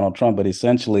version of Donald Trump, but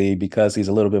essentially because he's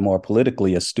a little bit more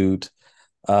politically astute,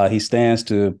 he stands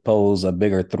to pose a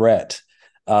bigger threat.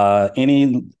 How do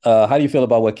you feel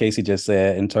about what Casey just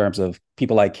said in terms of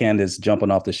people like Candace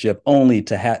jumping off the ship only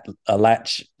to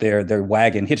hitch their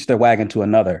wagon to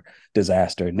another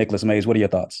disaster? Nicholas Mays, what are your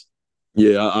thoughts?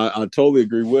 Yeah, I totally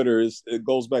agree with her. It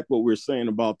goes back to what we were saying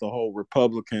about the whole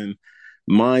Republican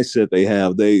mindset they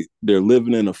have. They're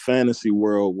living in a fantasy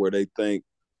world where they think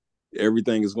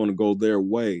everything is going to go their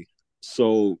way.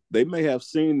 So they may have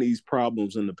seen these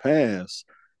problems in the past,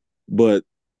 but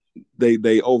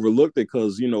they overlooked it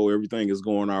because everything is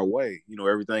going our way.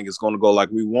 Everything is going to go like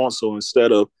we want. So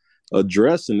instead of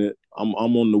addressing it, I'm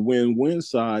on the win-win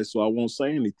side, so I won't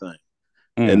say anything.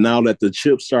 And now that the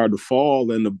chips start to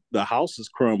fall and the house is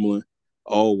crumbling,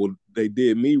 oh well, they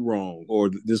did me wrong,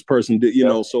 or this person did,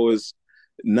 So it's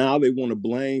now they want to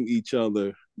blame each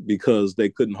other because they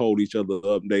couldn't hold each other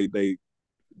up. They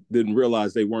didn't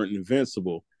realize they weren't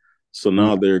invincible, so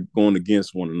now they're going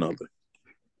against one another.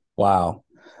 Wow.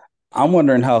 I'm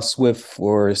wondering how swift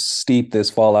or steep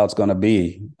this fallout's going to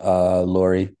be,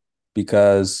 Lori,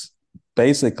 because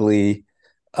basically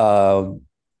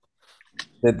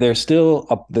that they're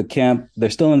still the camp.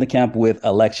 They're still in the camp with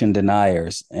election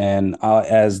deniers, and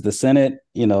as the Senate,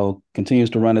 continues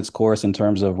to run its course in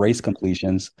terms of race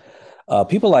completions,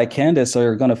 people like Candace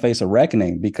are going to face a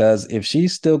reckoning, because if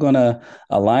she's still going to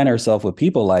align herself with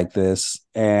people like this,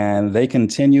 and they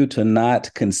continue to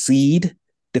not concede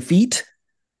defeat,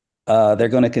 they're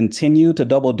going to continue to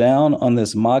double down on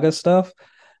this MAGA stuff.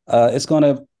 It's going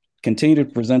to continue to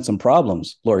present some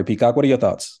problems. Lori Peacock, what are your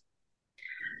thoughts?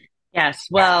 Yes,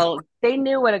 well, they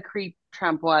knew what a creep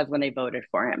Trump was when they voted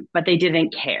for him, but they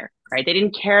didn't care, right? They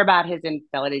didn't care about his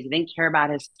infidelities. They didn't care about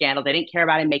his scandal. They didn't care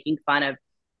about him making fun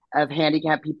of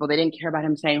handicapped people. They didn't care about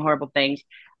him saying horrible things,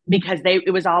 because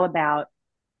it was all about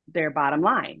their bottom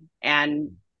line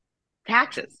and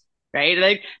taxes, right?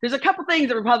 Like, there's a couple things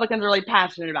that Republicans are really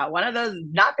passionate about. One of those is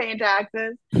not paying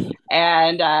taxes,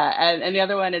 and the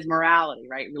other one is morality,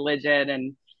 right? Religion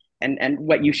and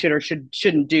what you should or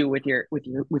shouldn't do with your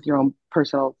own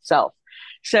personal self.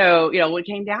 So when it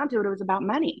came down to it, it was about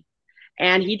money,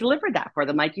 and he delivered that for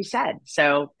them, like you said.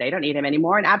 So they don't need him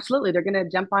anymore, and absolutely, they're going to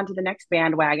jump onto the next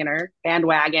bandwagon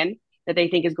that they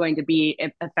think is going to be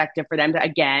effective for them to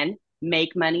again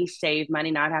make money, save money,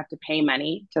 not have to pay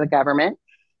money to the government,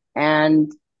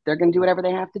 and they're going to do whatever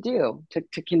they have to do to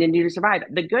continue to survive.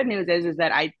 The good news is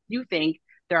that I do think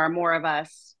there are more of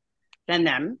us than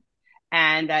them,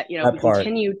 and that we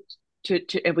continue to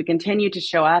if we continue to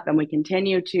show up and we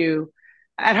continue to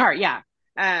at heart, yeah.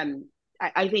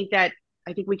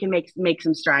 I think we can make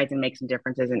some strides and make some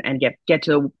differences, and get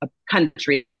to a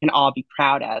country we can all be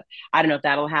proud of. I don't know if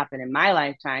that'll happen in my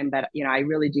lifetime, but I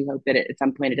really do hope that at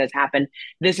some point it does happen.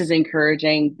 This is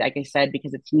encouraging, like I said,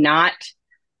 because it's not.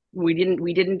 We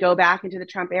didn't go back into the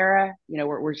Trump era.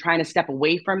 We're trying to step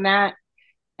away from that,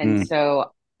 and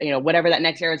so whatever that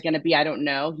next era is going to be, I don't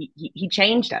know. He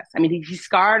changed us. I mean, he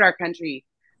scarred our country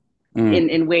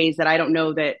in ways that I don't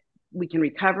know that we can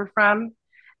recover from,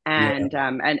 and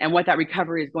what that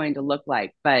recovery is going to look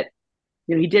like. But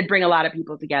he did bring a lot of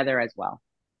people together as well.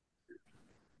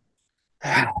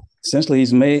 Essentially,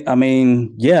 he's made. I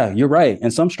mean, yeah, you're right.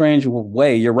 In some strange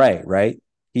way, you're right. Right.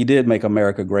 He did make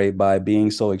America great by being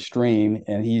so extreme,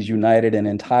 and he's united an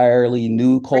entirely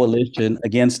new coalition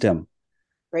against him.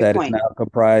 Great point. Is now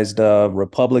comprised of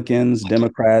Republicans,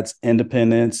 Democrats,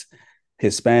 Independents,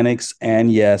 Hispanics,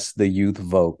 and yes, the youth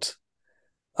vote.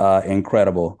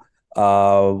 Incredible.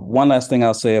 One last thing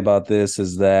I'll say about this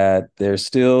is that there's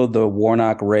still the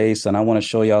Warnock race, and I want to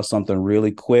show y'all something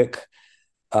really quick.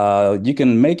 You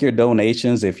can make your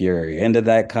donations if you're into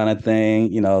that kind of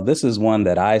thing. This is one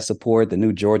that I support, the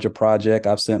New Georgia Project.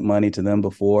 I've sent money to them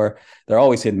before. They're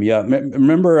always hitting me up.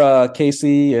 Remember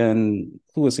Casey and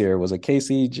who was here? Was it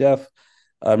Casey, Jeff?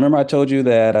 Remember I told you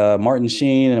that Martin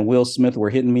Sheen and Will Smith were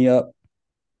hitting me up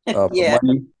for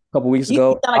money a couple weeks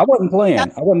ago? I wasn't playing.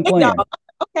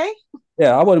 Okay.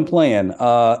 Yeah, I wasn't playing.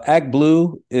 Act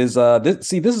Blue is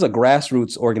this is a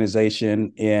grassroots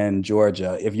organization in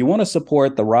Georgia. If you want to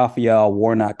support the Raphael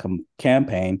Warnock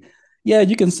campaign, yeah,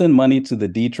 you can send money to the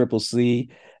DCCC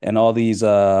and all these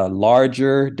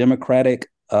larger Democratic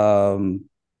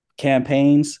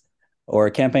campaigns or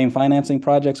campaign financing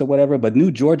projects or whatever. But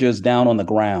New Georgia is down on the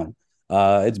ground.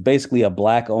 It's basically a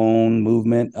Black-owned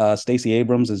movement. Stacey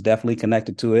Abrams is definitely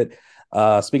connected to it.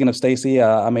 Speaking of Stacey,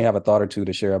 I may have a thought or two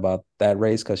to share about that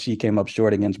race because she came up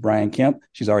short against Brian Kemp.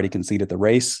 She's already conceded the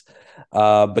race.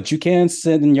 But you can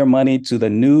send your money to the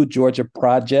New Georgia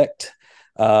Project.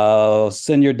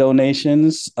 Send your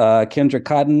donations. Kendra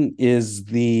Cotton is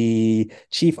the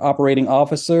chief operating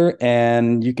officer,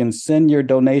 and you can send your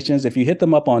donations. If you hit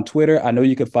them up on Twitter, I know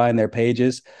you could find their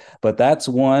pages, but that's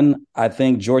one. I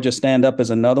think Georgia Stand Up is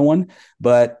another one.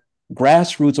 But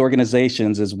grassroots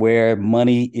organizations is where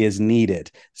money is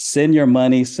needed. Send your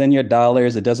money, send your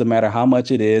dollars. It doesn't matter how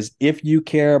much it is. If you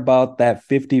care about that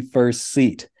 51st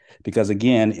seat, because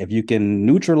again, if you can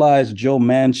neutralize Joe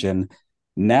Manchin,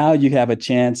 now you have a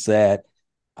chance at,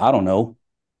 I don't know,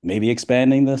 maybe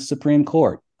expanding the Supreme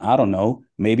Court. I don't know,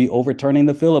 maybe overturning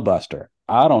the filibuster.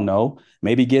 I don't know,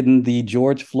 maybe getting the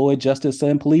George Floyd Justice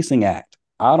and Policing Act.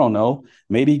 I don't know,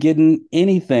 maybe getting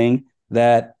anything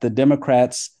that the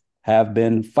Democrats have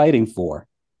been fighting for.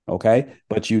 Okay.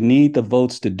 But you need the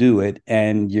votes to do it.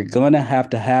 And you're going to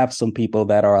have some people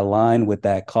that are aligned with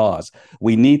that cause.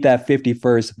 We need that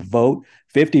 51st vote.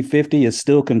 50-50 is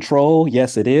still control.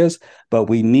 Yes, it is. But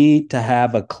we need to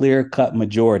have a clear cut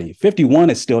majority. 51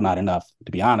 is still not enough,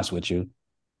 to be honest with you.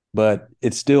 But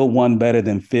it's still one better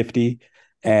than 50.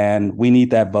 And we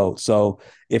need that vote. So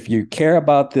if you care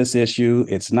about this issue,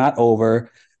 it's not over.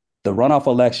 The runoff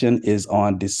election is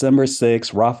on December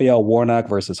 6th. Raphael Warnock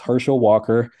versus Herschel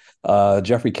Walker,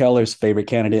 Jeffrey Keller's favorite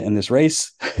candidate in this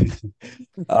race. He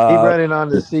running on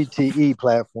the CTE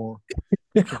platform.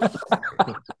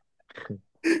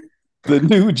 The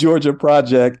new Georgia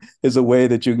Project is a way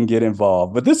that you can get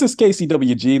involved. But this is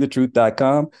KCWG,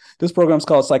 thetruth.com. This program is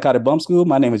called Psychotic Bump School.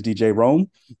 My name is DJ Rome.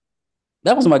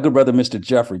 That was my good brother, Mr.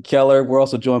 Jeffrey Keller. We're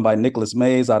also joined by Nicholas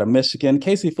Mays out of Michigan.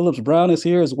 Casey Phillips Brown is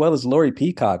here, as well as Lori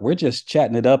Peacock. We're just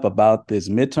chatting it up about this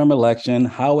midterm election,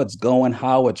 how it's going,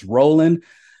 how it's rolling.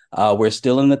 We're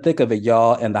still in the thick of it,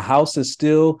 y'all, and the House is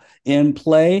still in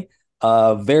play.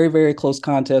 Very, very close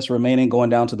contest remaining, going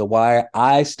down to the wire.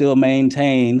 I still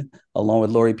maintain, along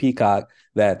with Lori Peacock,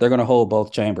 that they're going to hold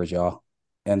both chambers, y'all.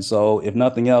 And so, if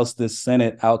nothing else, this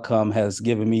Senate outcome has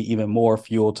given me even more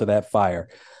fuel to that fire.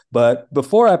 But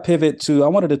before I pivot to, I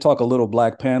wanted to talk a little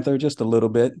Black Panther, just a little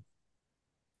bit.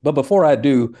 But before I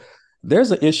do,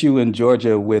 there's an issue in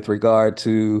Georgia with regard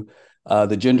to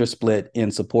the gender split in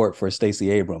support for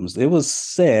Stacey Abrams. It was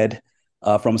said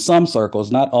from some circles,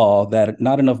 not all, that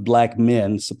not enough Black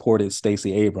men supported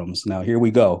Stacey Abrams. Now, here we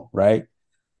go, right?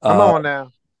 Come on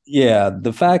now. Yeah,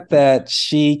 the fact that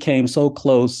she came so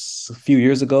close a few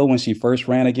years ago when she first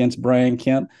ran against Brian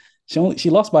Kemp, she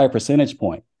lost by a percentage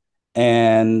point.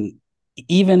 And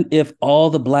even if all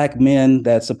the Black men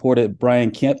that supported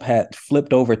Brian Kemp had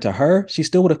flipped over to her, she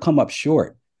still would have come up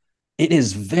short. It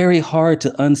is very hard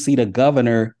to unseat a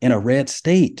governor in a red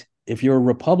state if you're a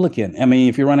Republican. I mean,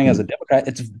 if you're running as a Democrat,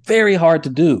 it's very hard to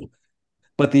do.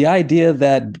 But the idea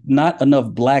that not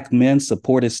enough Black men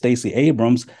supported Stacey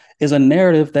Abrams is a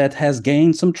narrative that has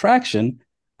gained some traction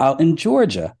out in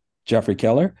Georgia, Jeffrey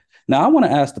Keller. Now, I want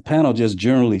to ask the panel, just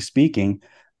generally speaking,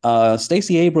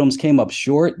 Stacey Abrams came up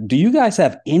short. Do you guys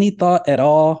have any thought at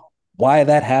all why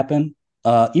that happened?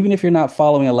 Even if you're not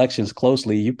following elections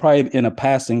closely, you probably in a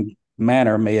passing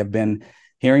manner may have been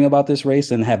hearing about this race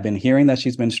and have been hearing that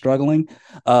she's been struggling.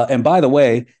 And by the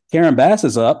way, Karen Bass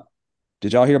is up.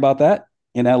 Did y'all hear about that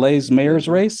in LA's mayor's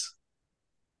race?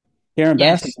 Karen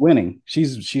Bass is winning.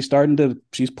 She's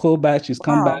pulled back. She's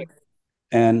come back.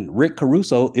 And Rick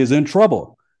Caruso is in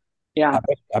trouble. Yeah.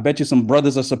 I bet you some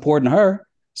brothers are supporting her.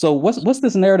 So what's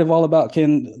this narrative all about?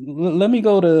 Let me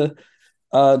go to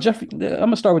Jeffrey. I'm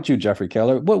gonna start with you, Jeffrey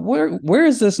Keller. Where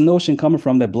is this notion coming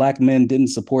from that Black men didn't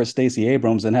support Stacey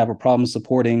Abrams and have a problem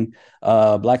supporting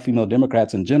Black female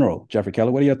Democrats in general? Jeffrey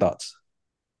Keller, what are your thoughts?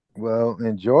 Well,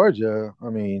 in Georgia, I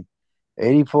mean,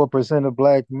 84% of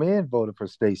Black men voted for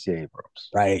Stacey Abrams.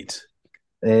 Right.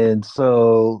 And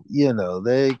so,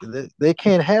 they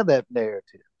can't have that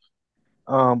narrative.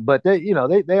 But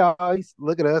they always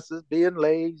look at us as being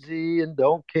lazy and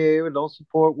don't care and don't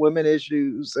support women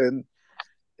issues and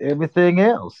everything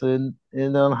else. And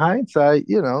on hindsight,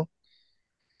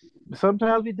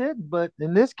 sometimes we didn't. But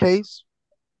in this case,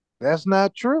 that's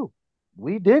not true.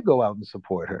 We did go out and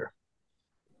support her.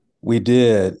 We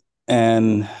did.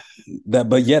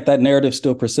 But yet that narrative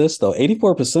still persists, though.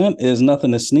 84% is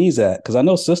nothing to sneeze at, because I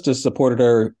know sisters supported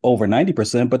her over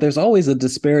 90%, but there's always a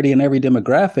disparity in every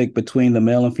demographic between the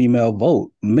male and female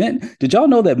vote. Did y'all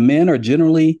know that men are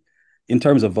generally, in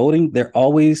terms of voting, they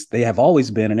have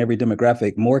always been in every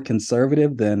demographic more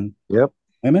conservative than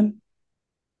women?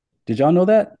 Did y'all know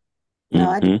that? No,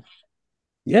 I didn't.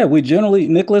 Yeah, we generally,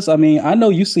 Nicholas, I mean, I know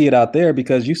you see it out there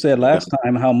because you said last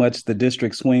time how much the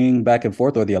district swing back and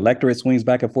forth, or the electorate swings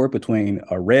back and forth between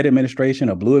a red administration,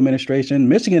 a blue administration.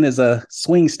 Michigan is a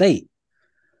swing state.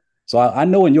 So I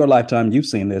know in your lifetime you've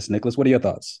seen this, Nicholas. What are your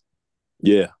thoughts?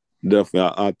 Yeah,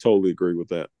 definitely. I totally agree with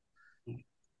that.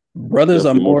 Brothers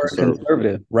definitely are more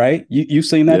conservative, right? You've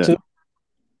seen that too?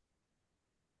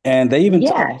 And they even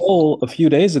took a Yes. poll a few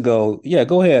days ago. Yeah,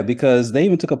 go ahead, because they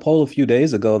even took a poll a few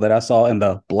days ago that I saw in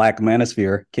the Black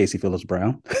Manosphere, Casey Phillips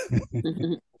Brown,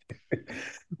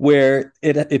 where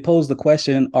it posed the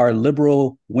question: are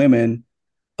liberal women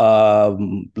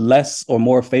less or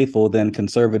more faithful than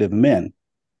conservative men?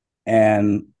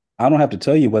 And I don't have to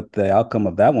tell you what the outcome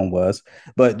of that one was,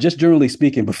 but just generally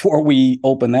speaking, before we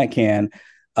open that can,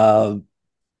 uh,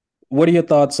 what are your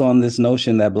thoughts on this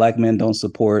notion that Black men don't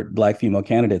support Black female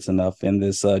candidates enough in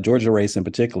this Georgia race in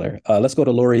particular? Let's go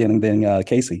to Lori and then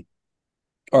Casey.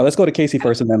 Or let's go to Casey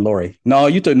first and then Lori. No,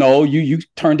 you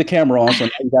turned the camera on, so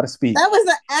now you got to speak. That was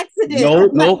an accident. No,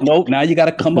 I'm no, like, no. Now you got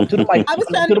to come up to the mic. I was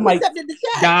Come up trying to to the put mic. something in the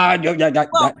chat.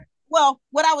 Yeah. Well,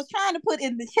 what I was trying to put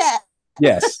in the chat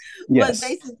Yes. was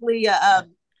basically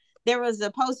there was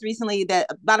a post recently that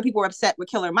a lot of people were upset with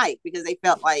Killer Mike because they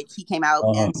felt like he came out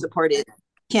and supported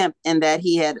Kemp and that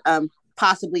he had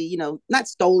possibly, you know, not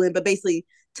stolen, but basically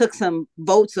took some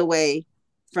votes away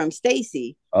from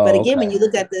Stacey. But again, when you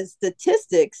look at the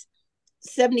statistics,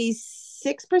 76%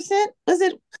 was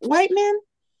it white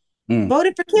men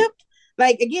voted for Kemp?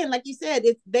 Like, again, like you said,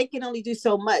 they can only do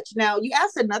so much. Now, you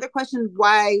asked another question,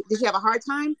 why did she have a hard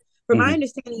time? From my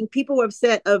understanding, people were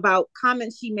upset about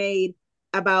comments she made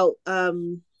about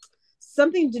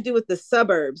something to do with the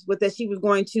suburbs, with that she was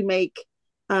going to make,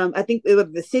 I think it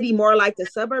was the city more like the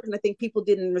suburbs. And I think people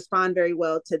didn't respond very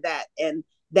well to that. And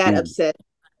that upset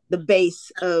the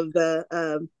base of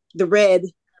the red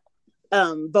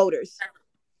voters.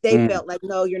 They felt like,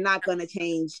 no, you're not going to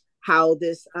change how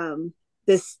this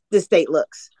state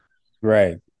looks.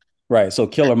 Right. So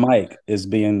Killer Mike is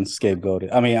being scapegoated.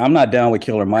 I mean, I'm not down with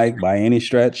Killer Mike by any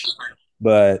stretch,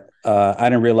 but I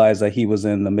didn't realize that he was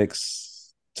in the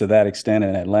mix to that extent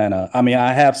in Atlanta. I mean,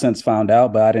 I have since found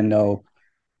out, but I didn't know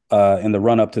in the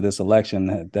run up to this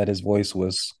election that his voice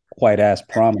was quite as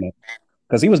prominent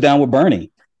because he was down with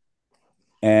Bernie.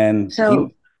 And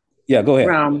so, go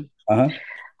ahead. I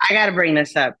got to bring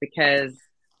this up because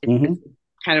it's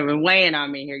kind of been weighing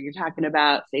on me here. You're talking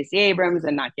about Stacey Abrams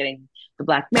and not getting the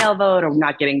Black male vote or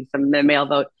not getting some male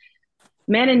vote.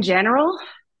 Men in general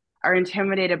are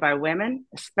intimidated by women,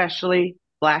 especially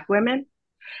Black women,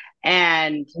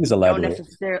 and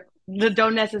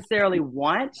don't necessarily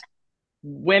want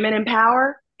women in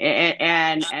power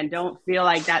and don't feel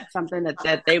like that's something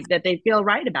that they feel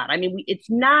right about. I mean, it's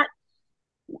not.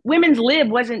 Women's lib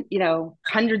wasn't, you know,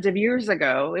 hundreds of years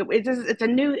ago.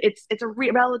 It's a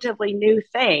relatively new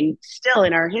thing still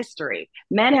in our history.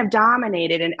 Men have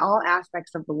dominated in all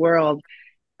aspects of the world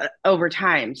over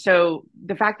time. So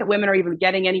the fact that women are even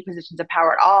getting any positions of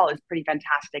power at all is pretty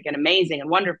fantastic and amazing and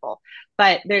wonderful.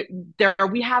 But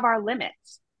we have our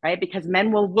limits, right? Because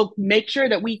men will make sure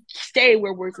that we stay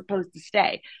where we're supposed to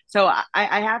stay. So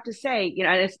I have to say, you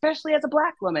know, and especially as a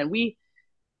Black woman, we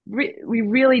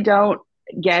really don't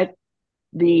get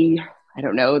the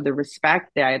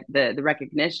respect, the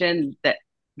recognition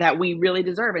that we really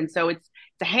deserve. And so it's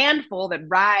a handful that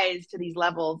rise to these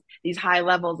high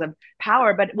levels of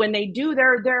power, but when they do,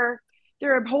 they're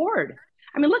abhorred.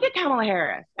 I mean, look at Kamala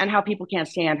Harris and how people can't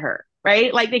stand her,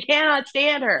 right? Like, they cannot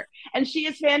stand her, and she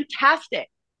is fantastic.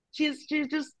 She's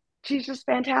just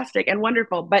fantastic and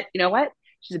wonderful. But you know what?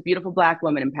 She's a beautiful Black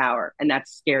woman in power, and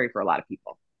that's scary for a lot of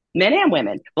people, men and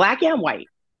women, Black and white.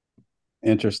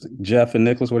 Interesting. Jeff and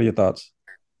Nicholas, what are your thoughts?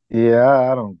 Yeah,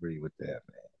 I don't agree with that,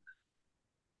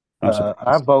 man.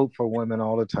 I vote for women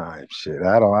all the time. Shit,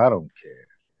 I don't care.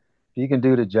 If you can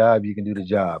do the job, you can do the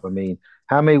job. I mean,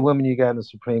 how many women you got in the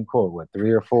Supreme Court? What, 3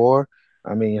 or 4?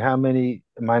 I mean, how many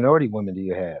minority women do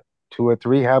you have? 2 or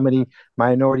 3? How many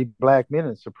minority Black men in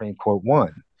the Supreme Court?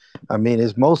 1. I mean,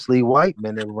 it's mostly white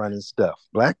men that are running stuff.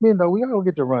 Black men, though, we don't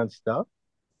get to run stuff.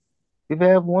 If you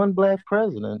have 1 Black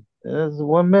president, there's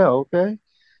 1 male, okay?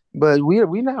 But we're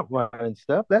not running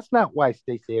stuff. That's not why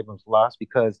Stacey Abrams lost,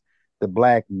 because the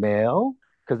Black male,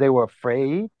 because they were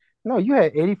afraid. No, you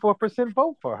had 84%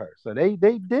 vote for her, so they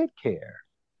did care.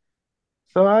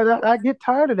 So I get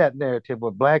tired of that narrative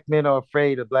where Black men are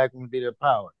afraid of Black women being in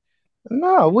power.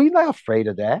 No, we're not afraid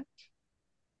of that.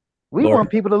 We want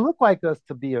people to look like us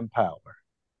to be in power.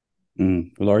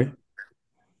 Lori?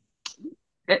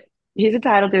 He's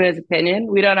entitled to his opinion.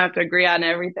 We don't have to agree on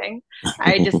everything.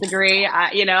 I disagree.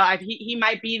 He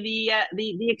might be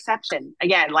the exception.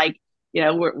 Again, like, you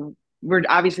know, we're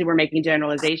obviously we're making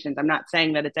generalizations. I'm not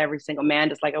saying that it's every single man,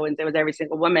 just like I wouldn't say it was every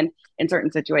single woman in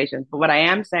certain situations. But what I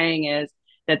am saying is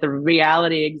that the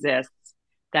reality exists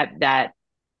that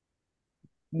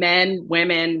men,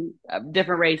 women,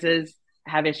 different races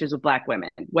have issues with Black women,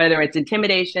 whether it's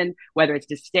intimidation, whether it's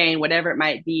disdain, whatever it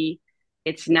might be.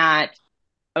 It's not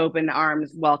open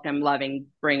arms, welcome, loving,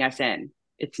 bring us in.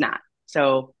 it's not.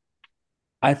 So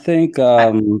I think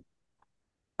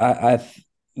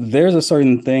there's a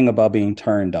certain thing about being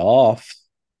turned off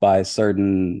by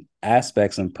certain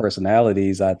aspects and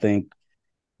personalities. I think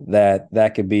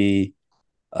that could be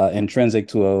intrinsic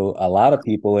to a lot of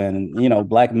people, and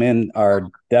Black men are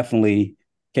definitely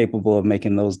capable of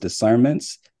making those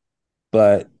discernments.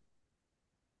 But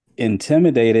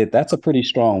intimidated, that's a pretty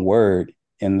strong word,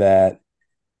 in that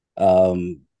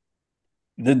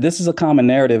this is a common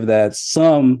narrative that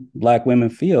some Black women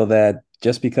feel, that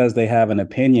just because they have an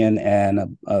opinion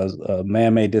and a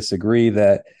man may disagree,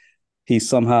 that he's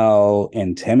somehow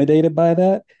intimidated by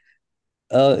that.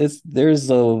 There's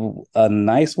a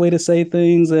nice way to say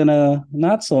things and a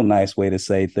not so nice way to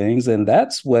say things, and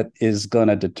that's what is going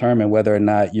to determine whether or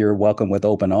not you're welcome with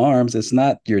open arms. It's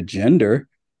not your gender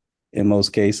in most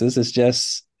cases. It's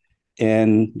just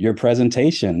in your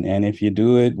presentation, and if you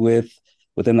do it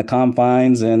within the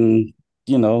confines and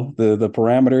the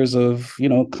parameters of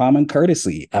common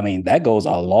courtesy. I mean, that goes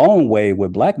a long way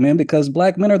with Black men, because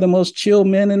Black men are the most chill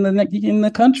men in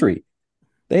the country.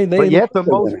 But yet the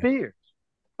most feared.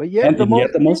 But yet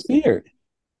the most feared.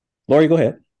 Lori, go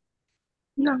ahead.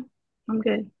 No, I'm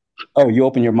good. Oh, you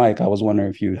opened your mic. I was wondering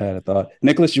if you had a thought.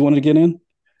 Nicholas, you wanted to get in?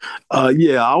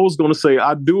 Yeah, I was going to say,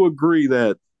 I do agree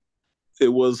that it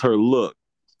was her look,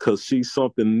 because she's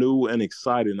something new and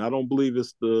exciting. I don't believe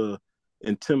it's the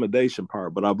intimidation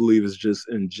part, but I believe it's just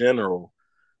in general,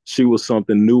 she was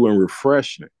something new and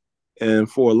refreshing. And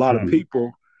for a lot of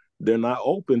people, they're not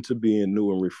open to being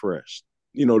new and refreshed.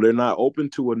 They're not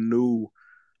open to a new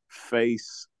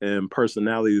face and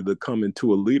personality to come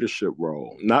into a leadership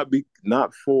role.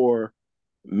 Not for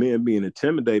men being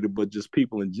intimidated, but just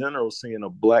people in general seeing a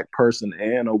Black person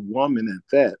and a woman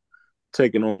at that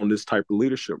taking on this type of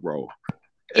leadership role.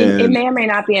 It may or may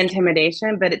not be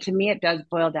intimidation, but to me, it does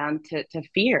boil down to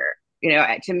fear.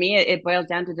 To me, it boils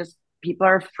down to just people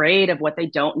are afraid of what they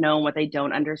don't know and what they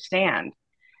don't understand,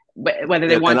 whether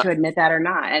they want to admit that or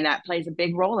not. And that plays a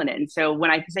big role in it. And so when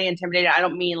I say intimidated, I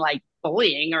don't mean like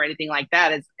bullying or anything like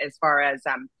that, as far as,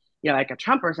 like a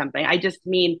Trump or something. I just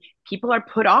mean people are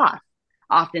put off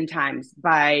oftentimes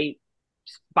by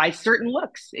certain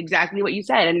looks, exactly what you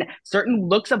said, and certain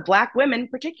looks of Black women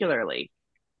particularly.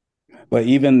 But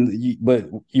you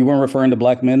weren't referring to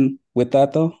Black men with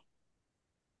that, though?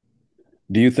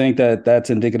 Do you think that that's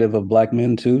indicative of Black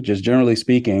men too? Just generally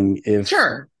speaking,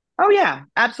 Sure. Oh yeah,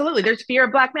 absolutely. There's fear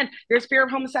of Black men. There's fear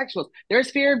of homosexuals. There's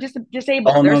fear of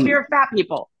disabled. There's fear of fat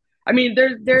people. I mean,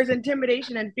 there's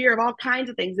intimidation and fear of all kinds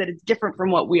of things that is different from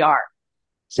what we are.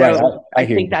 So right, I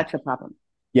think that's the problem.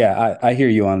 Yeah, I hear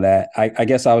you on that. I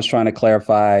guess I was trying to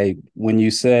clarify when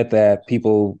you said that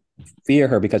people fear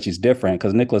her because she's different,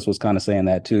 because Nicholas was kind of saying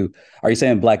that too. Are you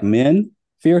saying Black men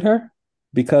feared her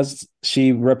because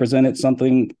she represented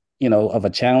something, of a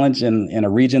challenge in a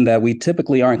region that we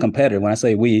typically aren't competitive? When I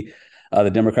say we, the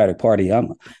Democratic Party,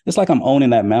 it's like I'm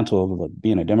owning that mantle of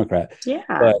being a Democrat. Yeah.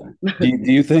 But do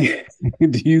you think?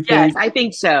 Yes, I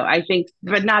think so. I think,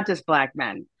 but not just Black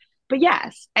men. But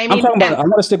yes, I mean, I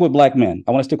want to stick with Black men.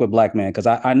 I want to stick with Black men because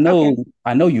I know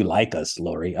you like us,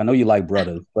 Lori. I know you like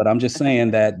brothers, but I'm just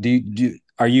saying that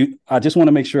I just want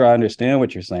to make sure I understand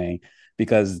what you're saying,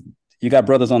 because you got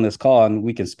brothers on this call and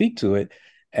we can speak to it.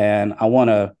 And I want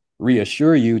to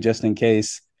reassure you, just in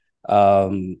case.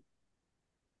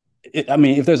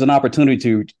 If there's an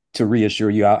opportunity to reassure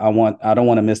you, I don't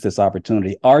want to miss this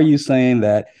opportunity. Are you saying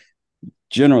that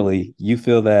generally you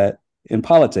feel that in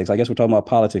politics, I guess we're talking about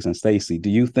politics and Stacey,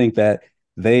 do you think that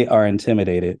they are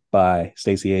intimidated by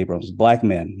Stacey Abrams? Black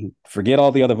men, forget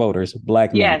all the other voters,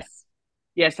 Black men.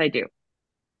 Yes, I do.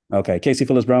 Okay, Casey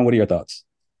Phillips Brown, what are your thoughts?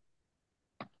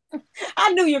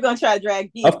 I knew you were going to try to drag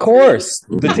me. Of course,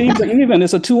 the teams are even.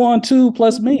 It's a 2-on-2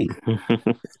 plus me.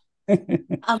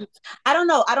 I don't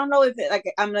know. I don't know if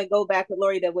I'm going to go back with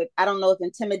Lori I don't know if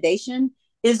intimidation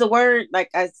is the word. Like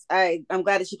I'm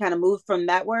glad that she kind of moved from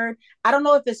that word. I don't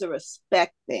know if it's a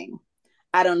respect thing.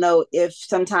 I don't know if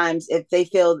sometimes if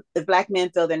Black men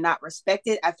feel they're not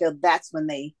respected, I feel that's when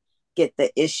they get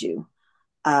the issue.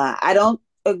 I don't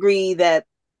agree that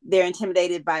they're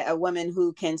intimidated by a woman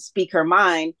who can speak her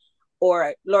mind.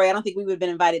 Or Lori, I don't think we would have been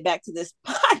invited back to this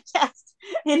podcast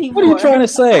anymore. What are you trying to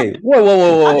say?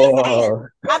 Whoa.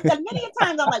 I've done many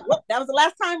times. I'm like, whoop, that was the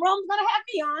last time Rome's going to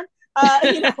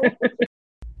have me on.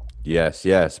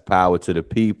 Yes. Power to the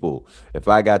people. If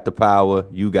I got the power,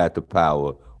 you got the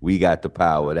power. We got the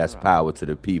power. That's power to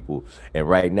the people. And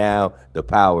right now, the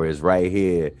power is right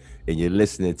here. And you're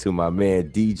listening to my man,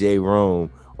 DJ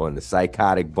Rome, on the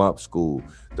Psychotic Bump School,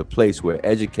 the place where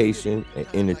education and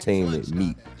entertainment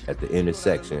meet. at the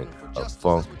intersection of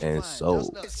funk and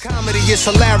soul. It's comedy, it's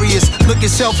hilarious. Look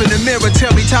yourself in the mirror,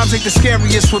 tell me times ain't the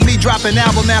scariest. With me dropping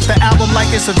album after album like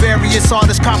it's a various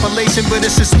artist compilation, but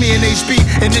it's just me and HB,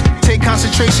 and it take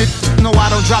concentration. No,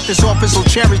 I don't drop this off, it's so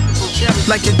cherry.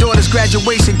 Like your daughter's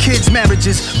graduation, kids'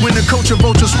 marriages. When the culture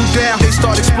vultures swoop down, they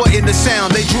start exploiting the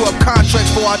sound. They drew up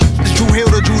contracts for artists, Drew Hill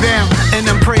to Drew down, and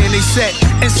I'm praying they set.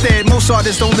 Instead, most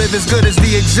artists don't live as good as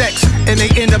the execs, and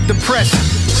they end up depressed.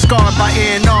 Scarred by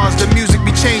A&Rs, the music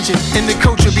be changing, and the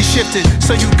culture be shifting.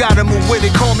 So you gotta move with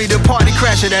it, call me the party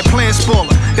crasher, that plan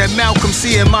spoiler. That Malcolm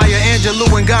C and Maya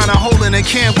Angelou and Ghana holding a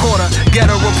camcorder. Get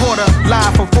a reporter,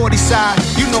 live from 40 side.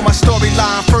 You know my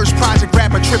storyline, first project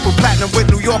rapper, triple platinum with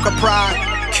New Yorker pride.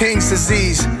 King's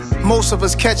disease, most of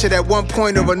us catch it at one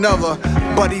point or another,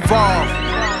 but evolve.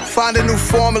 Find a new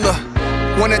formula,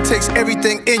 one that takes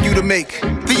everything in you to make.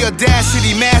 The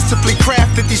audacity masterfully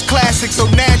crafted these classics, so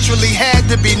naturally had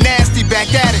to be nasty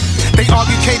back at it. They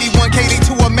argue KD1,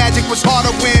 KD2, or Magic was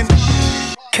harder when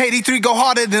KD3 go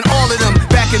harder than all of them.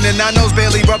 Back in the 90s,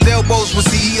 barely rubbed elbows with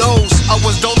CEOs. I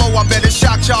was dolo, I bet it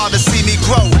shocked y'all to see me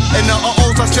grow. And the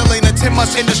uh-ohs, I still ain't attend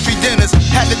much industry dinners.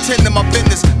 Had to tend to my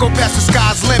business, go past the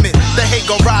sky's limit. The hate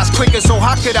gon' rise quicker, so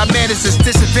how could I manage this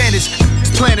disadvantage?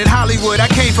 It's Planet Hollywood, I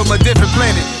came from a different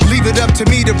planet. Leave it up to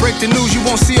me to break the news you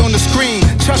won't see on the screen.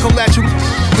 Chuckle at you,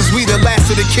 cause we the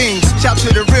last of the kings. Shout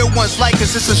to the real ones like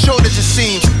us, it's a shortage it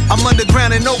seems. I'm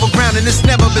underground and overground and it's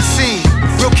never been seen.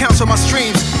 Real counts on my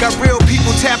streams, got real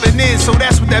people tapping in, so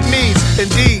that's what that means.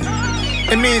 Indeed,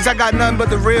 it means I got nothing but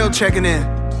the real checking in.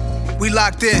 We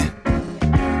locked in,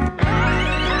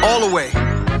 all the way.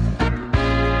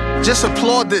 Just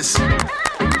applaud this.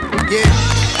 Yeah,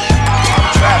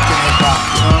 I'm trapped in hip hop,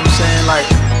 you know what I'm saying? Like,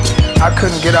 I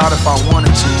couldn't get out if I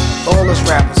wanted to. All us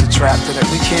rappers are trapped in it,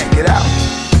 we can't get out.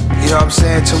 You know what I'm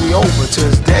saying? Till we over, till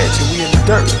it's dead, till we in the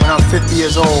dirt. When I'm 50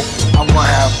 years old, I'm gonna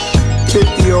have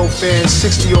 50-year-old fans,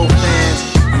 60-year-old fans,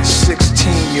 and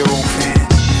 16-year-old fans.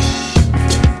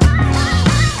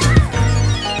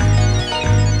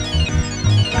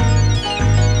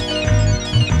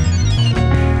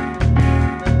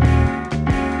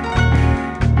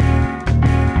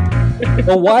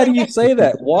 Well, why do you say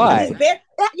that? Why? Haven't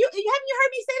you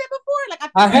heard me say that before? Like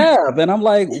I have, and I'm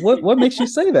like, what makes you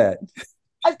say that?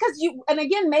 Because you, and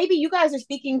again, maybe you guys are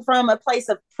speaking from a place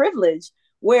of privilege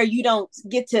where you don't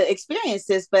get to experience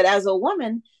this. But as a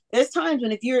woman, there's times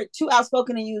when if you're too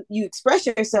outspoken and you express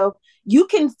yourself, you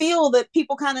can feel that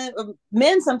people kind of,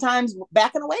 men sometimes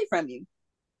backing away from you.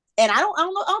 And I don't know.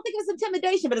 I don't think it's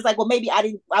intimidation, but it's like, well, maybe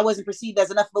I wasn't perceived as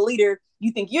enough of a leader.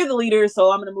 You think you're the leader,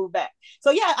 so I'm going to move back.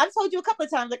 So yeah, I've told you a couple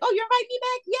of times, like, oh, you're inviting me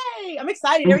back. Yay. I'm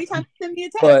excited every time you send me a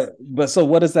text. But so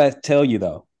what does that tell you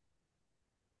though?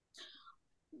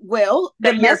 Well,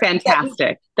 that you're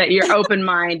fantastic, that you're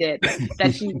open-minded,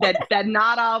 that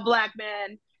not all Black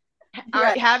men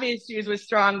have issues with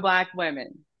strong Black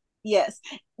women. Yes.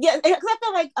 Yeah, because I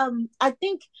feel like I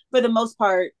think for the most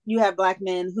part, you have Black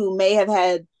men who may have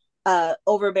had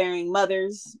overbearing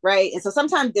mothers, right? And so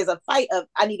sometimes there's a fight of,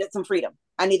 I needed some freedom.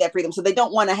 I need that freedom. So they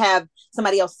don't want to have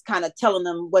somebody else kind of telling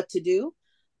them what to do.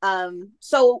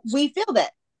 So we feel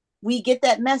that. We get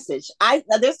that message. I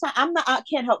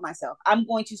can't help myself. I'm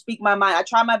going to speak my mind. I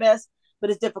try my best,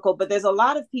 but it's difficult. But there's a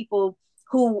lot of people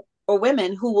or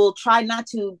women who will try not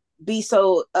to be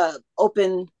so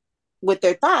open with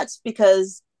their thoughts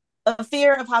because of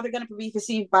fear of how they're going to be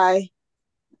perceived by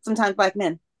sometimes Black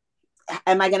men.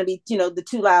 Am I going to be, the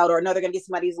too loud, or no, they're going to get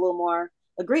somebody who's a little more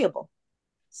agreeable.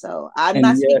 So I'm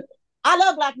not speaking. I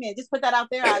love Black men. Just put that out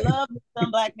there. I love some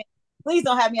Black men. Please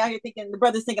don't have me out here thinking the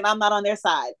brothers thinking I'm not on their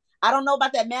side. I don't know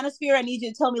about that manosphere. I need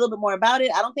you to tell me a little bit more about it.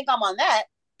 I don't think I'm on that,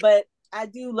 but I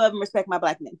do love and respect my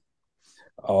Black men.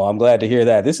 Oh, I'm glad to hear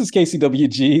that. This is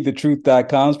KCWG,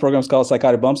 thetruth.com's program is called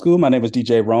Psychotic Bump School. My name is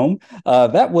DJ Rome.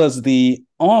 That was the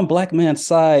on Black man's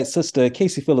side sister,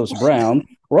 Casey Phillips Brown.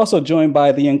 We're also joined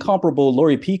by the incomparable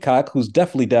Lori Peacock, who's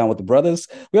definitely down with the brothers.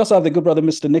 We also have the good brother,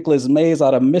 Mr. Nicholas Mays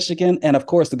out of Michigan. And of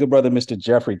course, the good brother, Mr.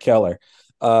 Jeffrey Keller.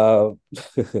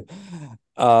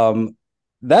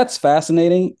 That's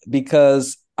fascinating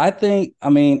because I need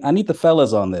the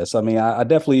fellas on this. I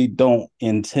definitely don't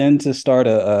intend to start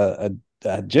a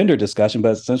gender discussion,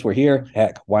 but since we're here,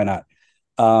 heck, why not?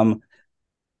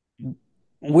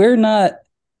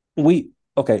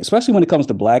 Especially when it comes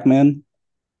to Black men,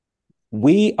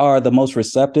 we are the most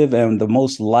receptive and the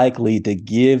most likely to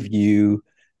give you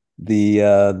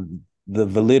the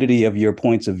validity of your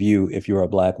points of view if you're a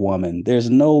Black woman. There's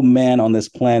no man on this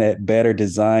planet better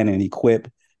designed and equipped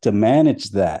to manage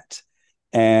that.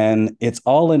 And it's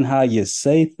all in how you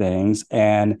say things.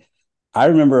 And I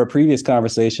remember a previous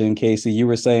conversation, Casey, you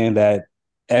were saying that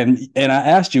And I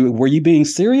asked you, were you being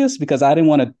serious? Because I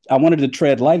wanted to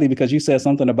tread lightly because you said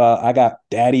something about I got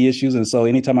daddy issues. And so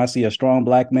anytime I see a strong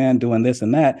black man doing this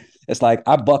and that, it's like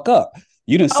I buck up.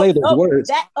 You didn't say those words.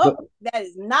 That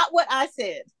is not what I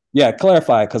said. Yeah,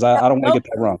 clarify, because I don't want to get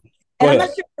that wrong. Go ahead. I'm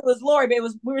not sure if it was Lori,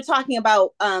 but we were talking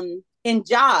about in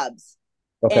jobs.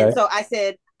 Okay. And so I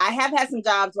said, I have had some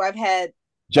jobs where I've had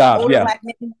older black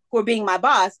men who are being my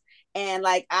boss. And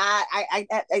like,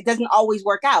 it doesn't always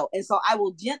work out. And so I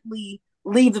will gently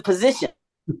leave the position,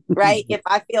 right? If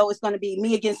I feel it's going to be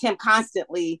me against him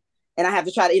constantly and I have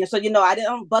to try to, so, I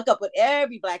don't buck up with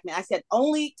every black man. I said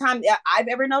only time I've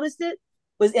ever noticed it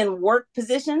was in work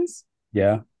positions.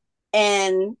 Yeah.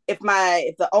 And if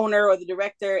the owner or the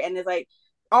director and it's like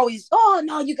always, oh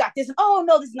no, you got this. And, oh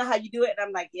no, this is not how you do it. And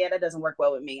I'm like, yeah, that doesn't work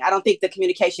well with me. I don't think the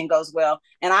communication goes well.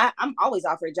 And I'm always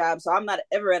offered jobs. So I'm not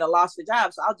ever at a loss for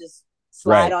jobs. So I'll just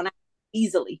slide on out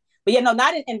easily. But yeah, no,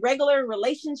 not in regular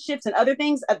relationships and other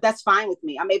things. That's fine with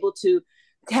me. I'm able to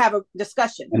have a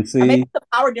discussion. And see, maybe the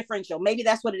power differential. Maybe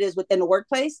that's what it is within the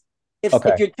workplace. If you're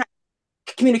trying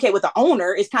to communicate with the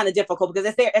owner, it's kind of difficult because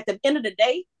if they're at the end of the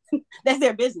day, that's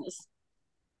their business.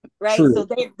 Right. True. So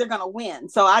they're going to win.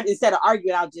 So instead of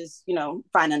arguing, I'll just,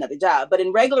 find another job. But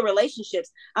in regular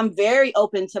relationships, I'm very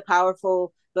open to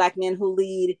powerful black men who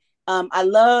lead. I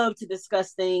love to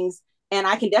discuss things and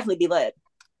I can definitely be led.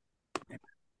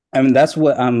 I mean, that's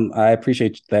what I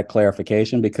appreciate that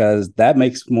clarification because that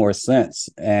makes more sense.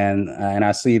 And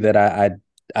I see that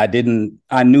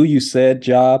I knew you said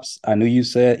jobs. I knew you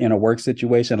said in a work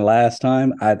situation last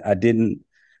time. I didn't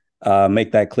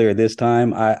make that clear this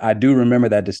time. I do remember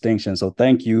that distinction. So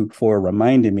thank you for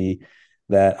reminding me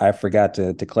that I forgot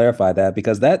to clarify that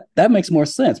because that makes more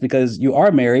sense because you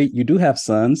are married. You do have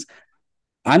sons.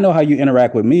 I know how you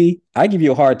interact with me. I give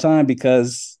you a hard time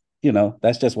because,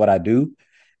 that's just what I do.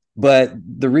 But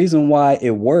the reason why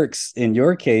it works in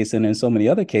your case and in so many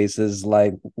other cases,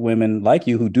 like women like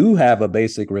you who do have a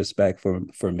basic respect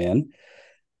for men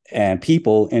and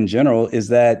people in general, is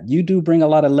that you do bring a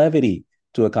lot of levity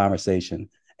to a conversation.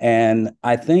 And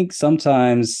I think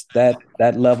sometimes that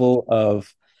level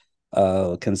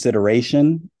of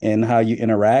consideration in how you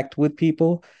interact with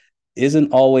people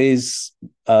isn't always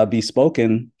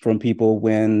bespoken from people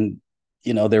when,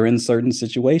 they're in certain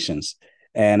situations.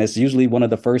 And it's usually one of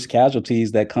the first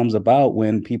casualties that comes about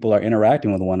when people are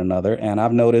interacting with one another. And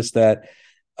I've noticed that,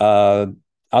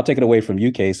 I'll take it away from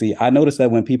you, Casey. I noticed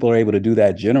that when people are able to do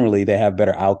that, generally they have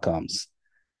better outcomes.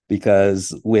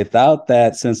 Because without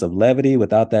that sense of levity,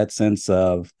 without that sense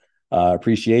of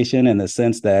appreciation and the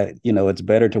sense that, it's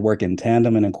better to work in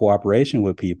tandem and in cooperation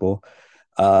with people,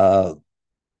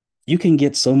 you can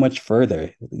get so much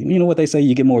further. You know what they say,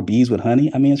 you get more bees with honey.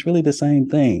 I mean, it's really the same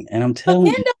thing. And I'm telling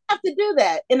you. Men don't have to do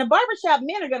that. In a barbershop,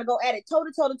 men are going to go at it toe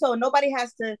to toe to toe. Nobody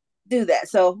has to do that.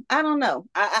 So I don't know.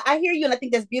 I hear you. And I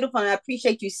think that's beautiful. And I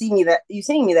appreciate you seeing me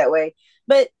that way.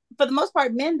 But for the most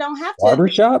part, men don't have to.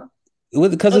 Barbershop?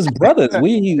 Because it's brothers. How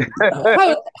you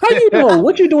know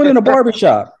what you doing in a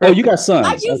barbershop? Oh, you got sons.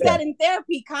 I use that in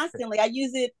therapy constantly. I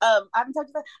use it. I haven't talked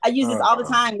about. I use this all the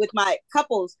time with my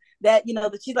couples. That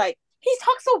that she's like, he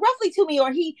talks so roughly to me,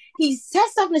 or he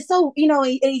says something that's so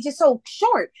and he's just so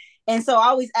short. And so I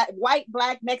always white,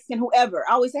 black, Mexican, whoever.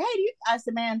 I always say, hey, I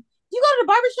said, man, do you go to the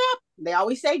barbershop? They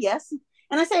always say yes.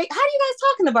 And I say, how do you guys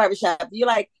talk in the barbershop? You're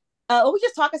like, we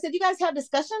just talk. I said, you guys have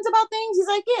discussions about things? He's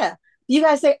like, yeah. You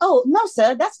guys say, oh, no,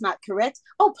 sir, that's not correct.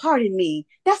 Oh, pardon me.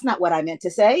 That's not what I meant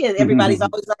to say. And everybody's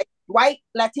always like, white,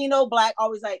 Latino, black,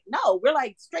 always like, no, we're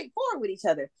like straightforward with each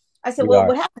other. I said,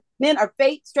 what happens? Men are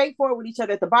straightforward with each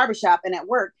other at the barbershop and at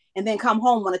work, and then come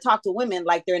home want to talk to women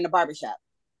like they're in the barbershop.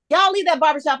 Y'all leave that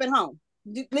barbershop at home.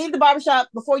 Leave the barbershop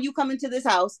before you come into this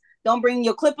house. Don't bring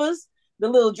your clippers, the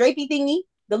little drapey thingy,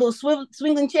 the little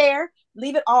swinging chair.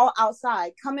 Leave it all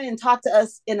outside. Come in and talk to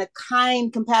us in a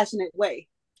kind, compassionate way.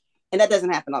 And that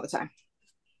doesn't happen all the time.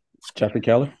 Jeffrey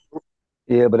Keller?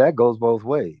 Yeah, but that goes both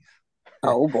ways.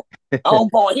 Oh, boy. Oh,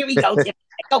 boy. Here we go, Jeffrey.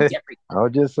 Go, Jeffrey. I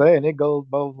was just saying, it goes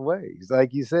both ways.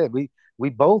 Like you said, we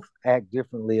both act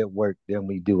differently at work than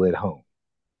we do at home.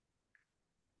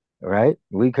 Right?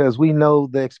 Because we know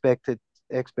the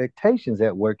expectations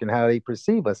at work and how they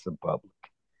perceive us in public.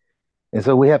 And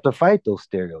so we have to fight those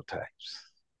stereotypes.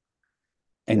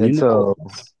 And so,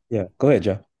 yeah, go ahead,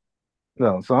 Jeff.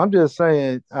 No, so I'm just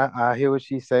saying, I hear what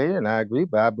she's saying, and I agree,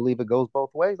 but I believe it goes both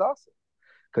ways also.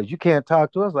 Because you can't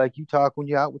talk to us like you talk when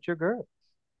you're out with your girls.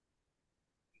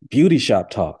 Beauty shop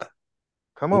talk.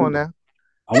 Come on now.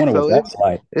 I wonder what that's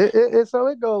like. So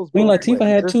it goes. Queen Latifah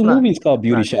had two movies called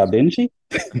Beauty Shop, didn't she?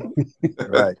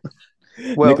 Right.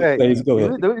 Well, Nicholas hey, Mays, go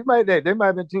ahead. there might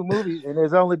have been two movies, and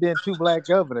there's only been two black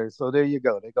governors. So there you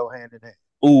go. They go hand in hand.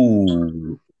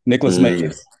 Ooh, Nicholas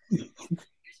Mays.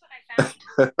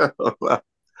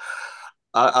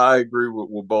 I agree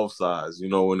with both sides. You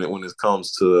know, when it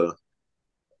comes to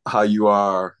how you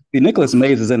are. See, Nicholas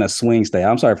Mays is in a swing state.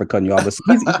 I'm sorry for cutting you off,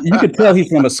 but you can tell he's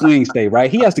from a swing state, right?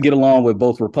 He has to get along with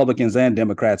both Republicans and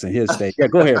Democrats in his state. Yeah,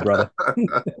 go ahead, brother.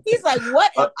 He's like,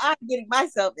 what am I getting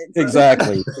myself into?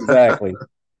 Exactly.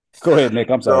 Go ahead,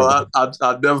 Nick. I'm sorry. No,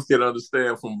 I definitely can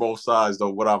understand from both sides,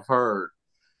 though, what I've heard.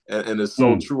 And it's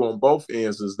so true on both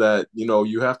ends is that, you know,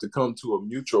 you have to come to a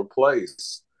mutual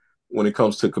place when it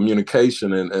comes to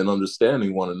communication and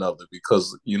understanding one another,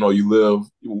 because, you know,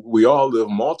 we all live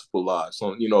multiple lives.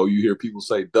 So, you know, you hear people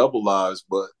say double lives,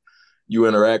 but you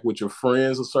interact with your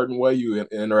friends a certain way, you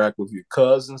interact with your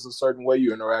cousins a certain way,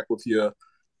 you interact with your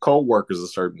co-workers a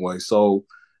certain way. So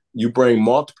you bring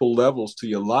multiple levels to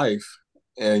your life,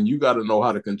 and you got to know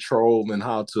how to control and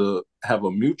how to have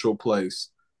a mutual place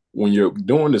when you're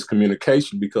doing this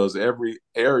communication, because every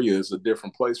area is a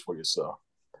different place for yourself.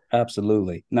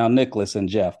 Absolutely. Now, Nicholas and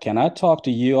Jeff, can I talk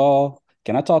to you all?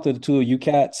 Can I talk to the two of you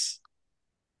cats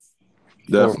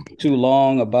for too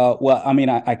long about, well, I mean,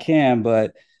 I can,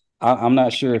 but I'm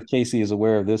not sure if Casey is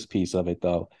aware of this piece of it,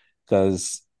 though,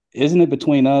 because isn't it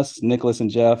between us, Nicholas and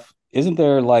Jeff, isn't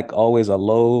there like always a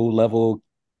low level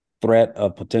threat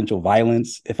of potential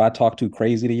violence if I talk too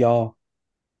crazy to y'all?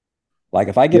 Like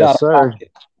if I get out of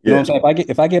pocket, you know what I'm saying?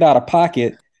 If I get out of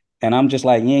pocket and I'm just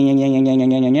like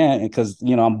yeah, because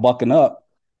you know I'm bucking up,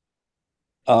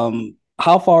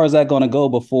 how far is that going to go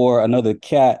before another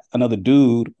cat, another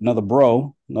dude, another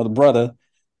bro, another brother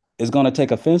is going to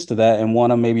take offense to that and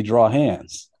want to maybe draw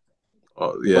hands?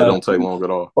 It don't take long at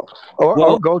all.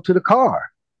 Or go to the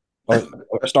car. Or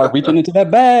start reaching into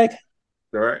that bag.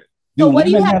 All right. So what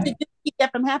do you have to do to keep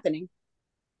that from happening?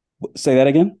 Say that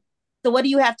again? So what do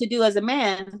you have to do as a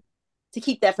man to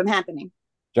keep that from happening?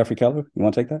 Jeffrey Keller, you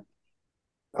want to take that?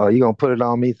 Oh, you're going to put it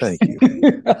on me? Thank you.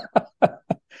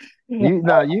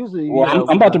 Usually... Well,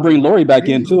 I'm about to bring Lori back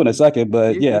in too in a second,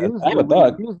 but yeah, I have a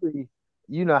thought. Usually,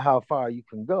 you know how far you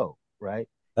can go, right?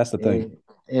 That's the thing.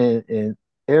 And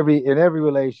every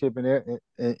relationship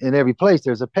in every place,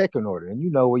 there's a pecking order, and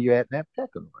you know where you're at in that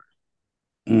pecking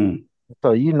order.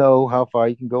 So you know how far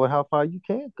you can go and how far you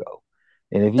can't go.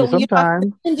 And if you sometimes...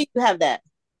 When do you have that?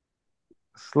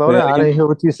 Slow down. I didn't hear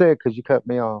what you said because you cut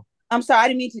me off. I'm sorry. I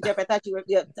didn't mean to, Jeff. I thought you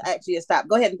were actually a stop.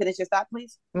 Go ahead and finish your stop,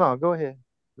 please. No, go ahead.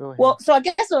 Well, so I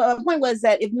guess the point was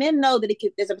that if men know that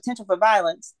there's a potential for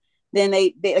violence, then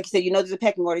they like you said, you know, there's a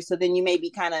pecking order. So then you maybe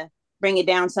kind of bring it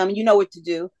down some, and you know what to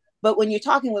do. But when you're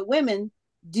talking with women,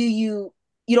 you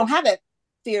don't have that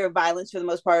fear of violence for the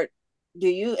most part, do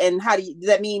you? And does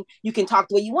that mean you can talk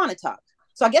the way you want to talk?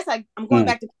 So I guess I'm going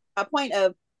back to a point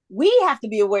of we have to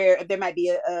be aware if there might be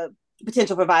a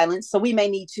potential for violence. So we may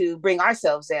need to bring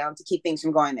ourselves down to keep things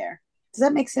from going there. Does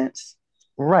that make sense?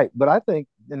 Right. But I think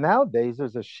nowadays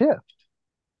there's a shift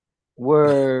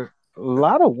where a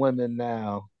lot of women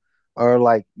now are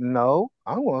like, no,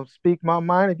 I'm going to speak my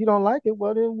mind. If you don't like it,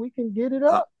 well, then we can get it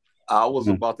up. I was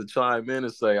about to chime in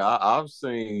and say, I've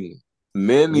seen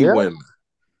many women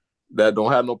that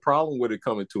don't have no problem with it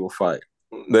coming to a fight.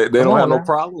 They don't have no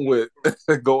problem with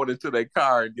going into their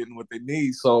car and getting what they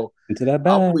need. So into that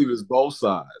bag. I believe it's both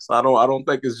sides. I don't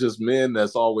think it's just men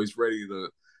that's always ready to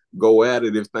go at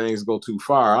it if things go too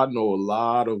far. I know a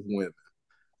lot of women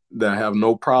that have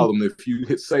no problem if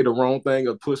you say the wrong thing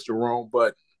or push the wrong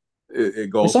button, it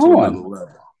goes to another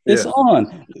level. It's on.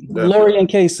 Definitely. Lori and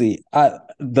Casey,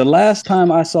 the last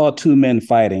time I saw two men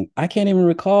fighting, I can't even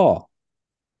recall.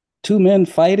 Two men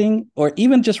fighting, or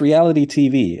even just reality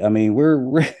TV. I mean,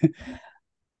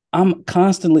 I'm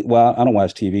constantly, well, I don't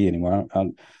watch TV anymore,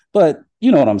 but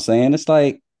you know what I'm saying? It's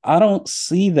like, I don't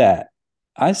see that.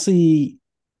 I see,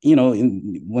 you know,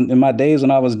 in my days when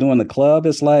I was doing the club,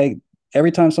 it's like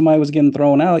every time somebody was getting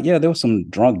thrown out, yeah, there was some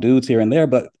drunk dudes here and there,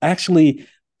 but actually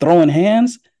throwing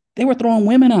hands, they were throwing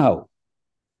women out.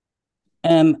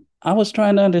 And I was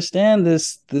trying to understand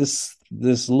this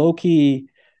low-key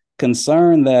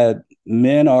concern that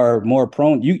men are more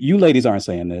prone. You ladies aren't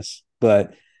saying this,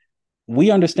 but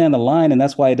we understand the line, and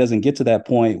that's why it doesn't get to that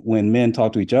point when men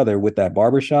talk to each other with that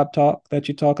barbershop talk that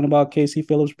you're talking about, Casey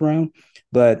Phillips Brown.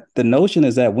 But the notion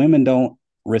is that women don't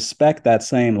respect that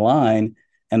same line,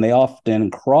 and they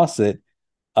often cross it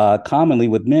commonly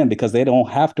with men because they don't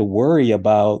have to worry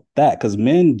about that, because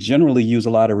men generally use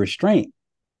a lot of restraint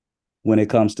when it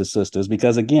comes to sisters,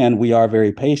 because again, we are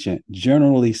very patient,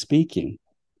 generally speaking.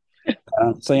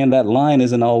 I'm saying that line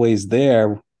isn't always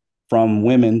there from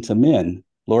women to men.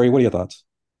 Lori, what are your thoughts?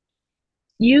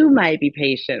 You might be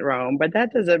patient, Rome, but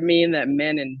that doesn't mean that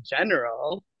men in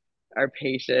general are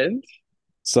patient.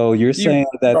 So you're You, saying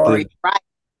that Lori, the right?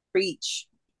 Preach.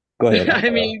 go ahead. I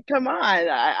mean, come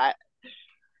on.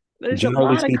 There's a Generally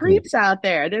lot of speaking, creeps out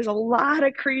there. There's a lot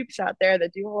of creeps out there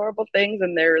that do horrible things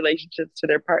in their relationships to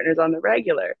their partners on the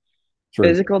regular. true.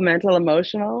 Physical, mental,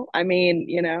 emotional. I mean,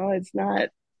 it's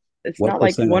What not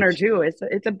like one or percentage? two.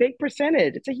 It's a big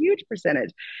percentage. It's a huge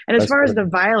percentage. And as Let's far go as the to,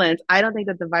 violence, I don't think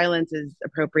that the violence is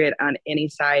appropriate on any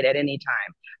side at any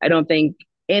time. I don't think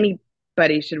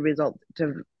anybody should result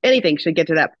to anything should get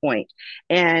to that point.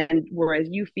 And whereas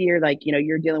you fear, like,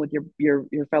 you're dealing with your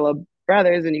fellow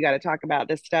brothers and you got to talk about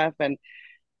this stuff and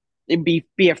be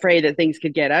afraid that things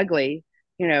could get ugly.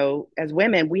 As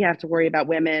women, we have to worry about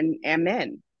women and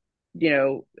men.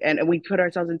 And we put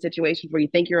ourselves in situations where you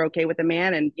think you're okay with a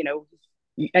man, and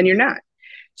and you're not.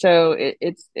 So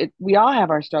we all have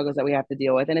our struggles that we have to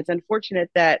deal with, and it's unfortunate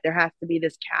that there has to be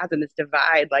this chasm, this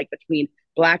divide, like between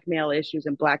Black male issues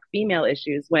and Black female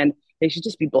issues, when they should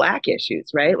just be Black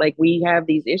issues, right? Like, we have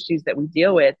these issues that we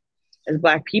deal with as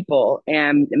Black people,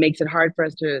 and it makes it hard for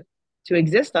us to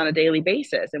exist on a daily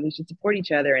basis, and we should support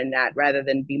each other in that rather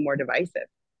than be more divisive.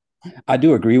 I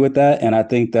do agree with that. And I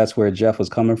think that's where Jeff was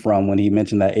coming from when he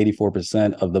mentioned that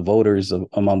 84% of the voters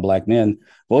among Black men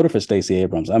voted for Stacey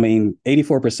Abrams. I mean,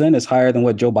 84% is higher than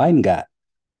what Joe Biden got.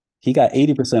 He got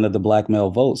 80% of the Black male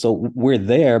vote. So we're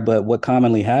there. But what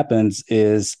commonly happens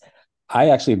is, I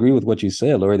actually agree with what you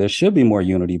said, Lori. There should be more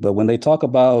unity. But when they talk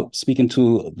about speaking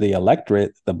to the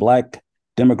electorate, the Black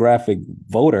demographic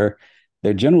voter,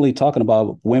 they're generally talking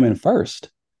about women first.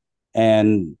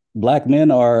 And Black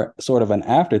men are sort of an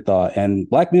afterthought, and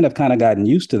Black men have kind of gotten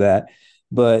used to that.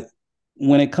 But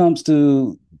when it comes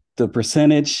to the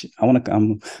percentage,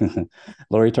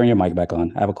 Lori, turn your mic back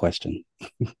on. I have a question.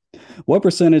 What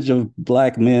percentage of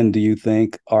Black men do you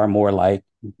think are more like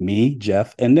me,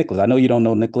 Jeff, and Nicholas? I know you don't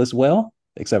know Nicholas well,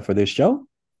 except for this show,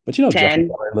 but you know 10,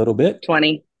 Jeff a little bit.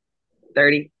 20,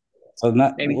 30. So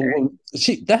not Maybe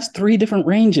 30. That's three different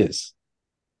ranges.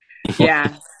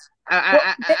 Yeah.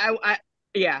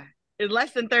 Yeah. It's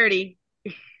less than 30.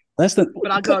 Less than,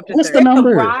 but I'll go up to what's 30. the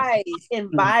number? There's a rise in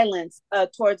violence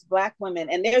towards Black women,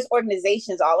 and there's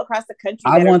organizations all across the country.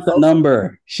 I want the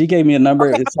number. She gave me a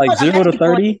number. Okay, it's like 0 to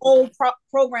 30. Whole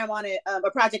program on it,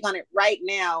 a project on it right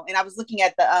now. And I was looking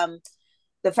at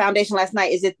the foundation last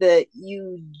night. Is it the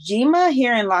UJIMA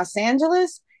here in Los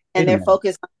Angeles? And they're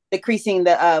focused on decreasing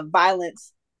the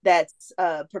violence that's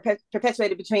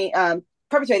perpetuated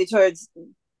towards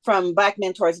from Black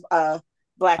men towards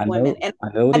Black women. And I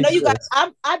know you guys,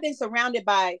 I've been surrounded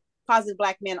by positive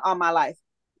Black men all my life.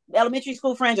 Elementary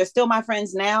school friends are still my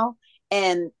friends now,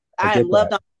 and I am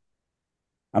loved on.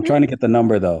 I'm trying to get the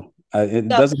number though. It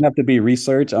doesn't have to be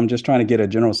research. I'm just trying to get a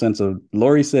general sense of.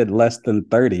 Lori said less than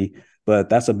 30, but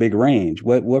that's a big range.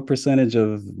 What percentage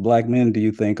of Black men do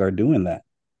you think are doing that?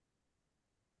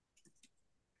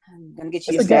 I'm gonna get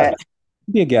you a stat.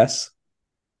 Be a guess.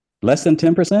 Less than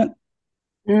 10%?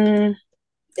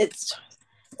 It's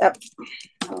okay,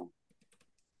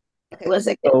 let's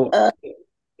see.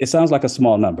 It sounds like a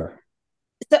small number.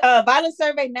 The violence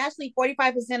survey nationally,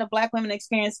 45% of Black women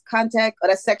experience contact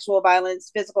or sexual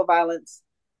violence, physical violence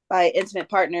by an intimate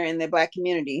partner in their Black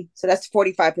community. So that's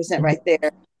 45% right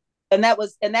there. And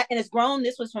it's grown.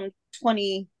 This was from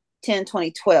 2010,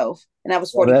 2012, and that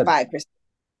was 45%.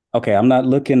 Okay, I'm not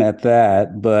looking at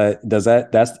that, but that's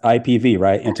IPV,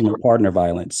 right? Intimate partner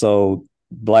violence. So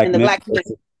Black men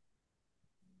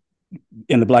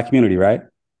in the Black community, right?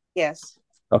 Yes.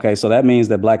 Okay, so that means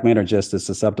that Black men are just as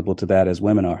susceptible to that as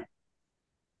women are.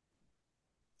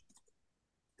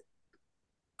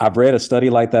 I've read a study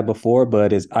like that before,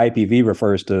 but IPV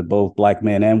refers to both Black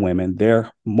men and women.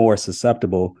 They're more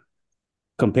susceptible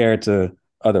compared to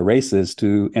other races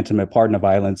to intimate partner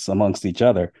violence amongst each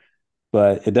other.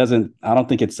 But I don't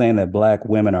think it's saying that Black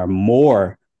women are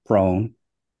more prone.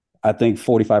 I think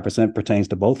 45% pertains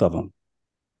to both of them.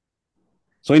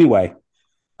 So anyway,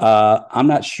 I'm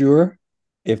not sure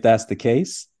if that's the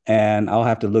case, and I'll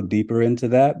have to look deeper into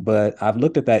that. But I've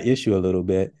looked at that issue a little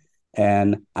bit,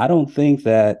 and I don't think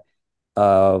that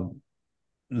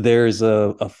there's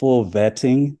a full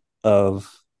vetting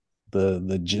of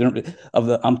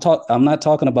I'm not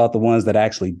talking about the ones that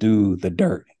actually do the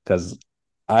dirt, because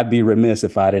I'd be remiss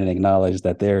if I didn't acknowledge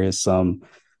that there is some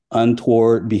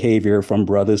untoward behavior from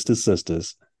brothers to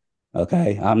sisters.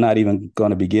 Okay. I'm not even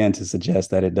going to begin to suggest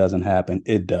that it doesn't happen.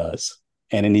 It does.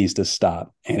 And it needs to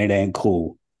stop. And it ain't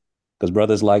cool. Because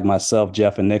brothers like myself,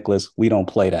 Jeff and Nicholas, we don't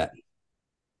play that.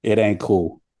 It ain't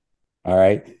cool. All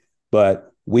right.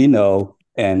 But we know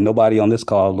And nobody on this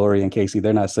call, Lori and Casey,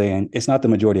 they're not saying it's not the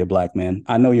majority of Black men.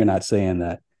 I know you're not saying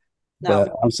that,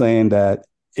 but I'm saying that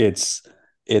it's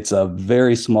a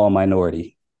very small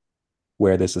minority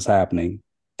where this is happening.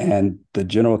 And the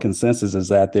general consensus is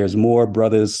that there's more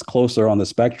brothers closer on the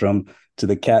spectrum to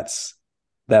the cats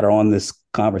that are on this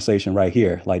conversation right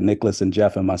here, like Nicholas and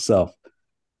Jeff and myself.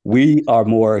 We are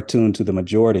more attuned to the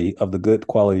majority of the good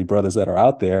quality brothers that are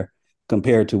out there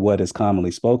compared to what is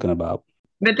commonly spoken about.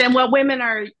 But then what women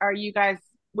are you guys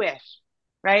with,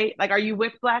 right? Like, are you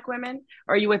with Black women?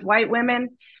 Or are you with white women?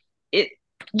 There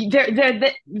are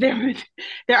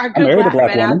good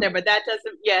Black men out there, but that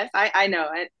doesn't, yes, I know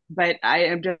it, but I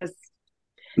am just.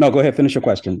 No, go ahead, finish your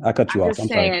question. I cut you off. I'm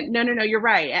saying, sorry. No, you're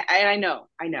right. I know.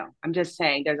 I'm just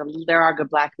saying there are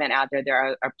good Black men out there.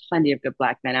 There are plenty of good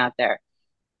Black men out there.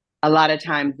 A lot of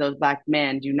times those Black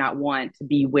men do not want to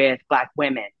be with Black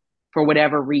women for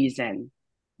whatever reason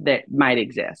that might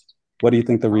exist. What do you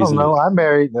think the reason is? I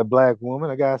married a Black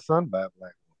woman. I got a son by a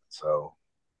Black woman. So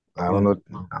I don't know.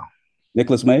 No.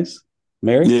 Nicholas Mays,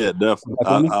 married? Yeah, definitely.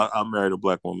 I married a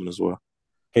Black woman as well.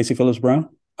 Casey Phillips Brown?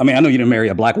 I mean, I know you didn't marry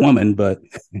a Black woman, but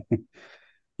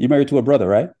you married to a brother,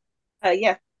 right?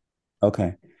 Yeah.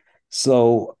 Okay.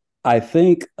 So I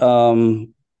think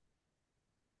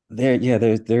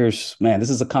there's this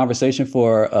is a conversation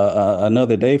for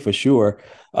another day for sure.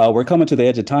 We're coming to the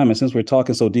edge of time, and since we're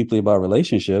talking so deeply about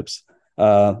relationships,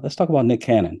 let's talk about Nick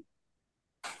Cannon.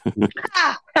 Because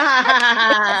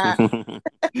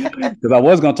I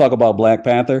was going to talk about Black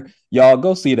Panther. Y'all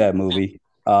go see that movie.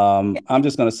 I'm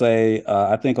just going to say,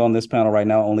 I think on this panel right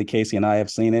now, only Casey and I have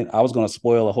seen it. I was going to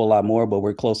spoil a whole lot more, but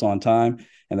we're close on time.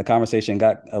 And the conversation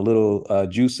got a little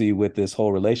juicy with this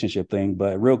whole relationship thing.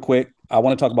 But real quick, I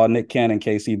want to talk about Nick Cannon,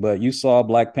 Casey, but you saw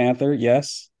Black Panther,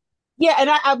 yes? Yeah, and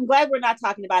I'm glad we're not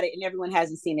talking about it and everyone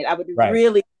hasn't seen it. I would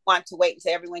really want to wait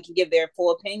until everyone can give their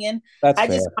full opinion. That's fair.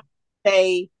 Just want to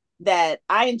say that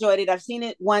I enjoyed it. I've seen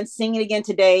it once, seeing it again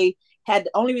today. The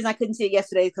only reason I couldn't see it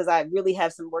yesterday is because I really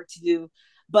have some work to do.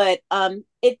 But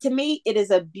to me, it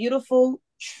is a beautiful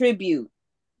tribute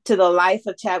to the life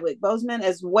of Chadwick Boseman,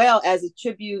 as well as a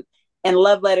tribute and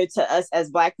love letter to us as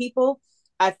Black people.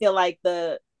 I feel like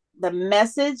the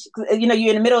message, you're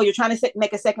in the middle, you're trying to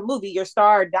make a second movie, your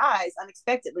star dies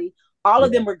unexpectedly. All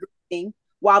of them were grieving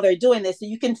while they're doing this. So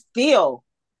you can feel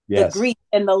the grief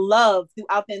and the love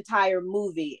throughout the entire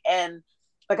movie. And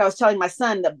like I was telling my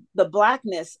son, the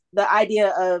Blackness, the idea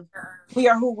of we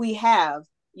are who we have,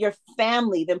 your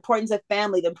family, the importance of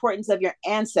family, the importance of your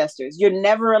ancestors. You're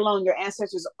never alone. Your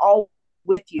ancestors are all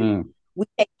with you. We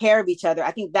take care of each other.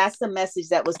 I think that's the message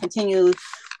that was continually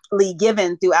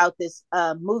given throughout this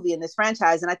movie and this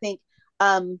franchise. And I think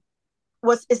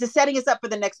it's setting us up for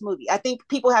the next movie. I think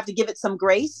people have to give it some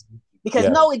grace because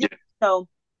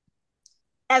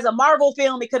as a Marvel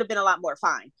film, it could have been a lot more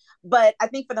fine. But I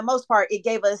think for the most part, it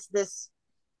gave us this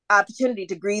opportunity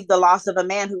to grieve the loss of a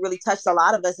man who really touched a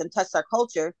lot of us and touched our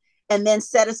culture, and then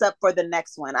set us up for the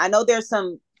next one. I know there's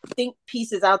some think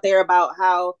pieces out there about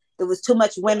how it was too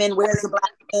much women. Where's the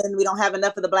Black men? We don't have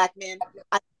enough of the Black men.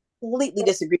 I completely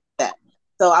disagree with that.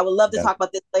 So I would love to talk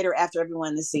about this later after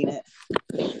everyone has seen it.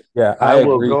 Yeah, I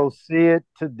will go see it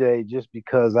today just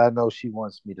because I know she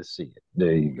wants me to see it.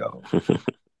 There you go.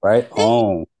 Right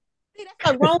on. See,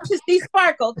 that's a Rome should see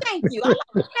sparkle. Thank you. I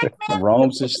like that.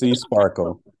 Rome should see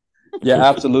sparkle. Yeah,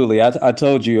 absolutely. I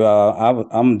told you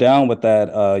I'm down with that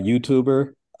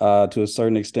YouTuber to a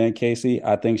certain extent, Casey.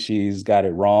 I think she's got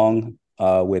it wrong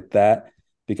with that,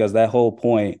 because that whole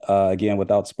point, again,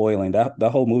 without spoiling,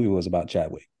 that whole movie was about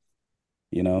Chadwick.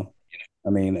 I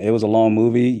mean, it was a long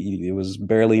movie. It was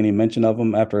barely any mention of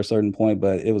him after a certain point,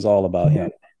 but it was all about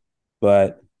him.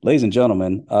 But ladies and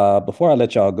gentlemen, before I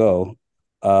let y'all go,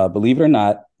 believe it or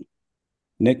not,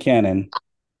 Nick Cannon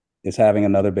is having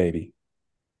another baby.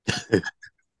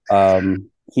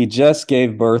 He just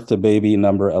gave birth to baby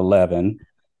number 11,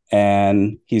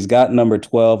 and he's got number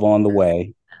 12 on the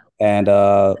way. And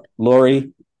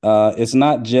Lori, it's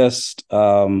not just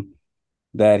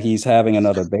that he's having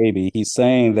another baby. He's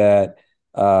saying that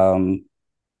I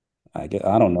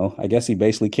don't know. I guess he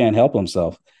basically can't help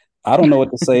himself. I don't know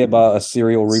what to say about a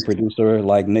serial reproducer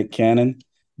like Nick Cannon,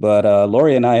 but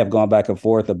Lori and I have gone back and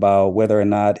forth about whether or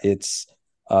not it's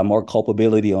more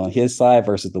culpability on his side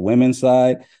versus the women's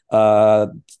side. I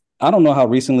don't know how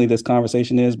recently this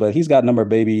conversation is, but he's got number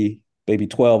baby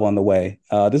 12 on the way.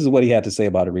 This is what he had to say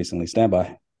about it recently. Stand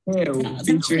by. Yeah,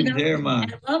 featuring Jeremiah.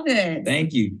 I love it.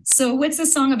 Thank you. So what's the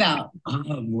song about?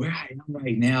 Where I am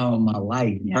right now in my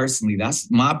life, personally. That's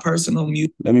my personal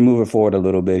music. Let me move it forward a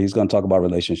little bit. He's going to talk about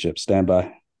relationships. Stand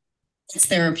by. It's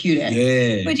therapeutic.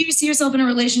 Yeah. But do you see yourself in a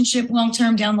relationship long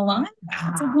term down the line?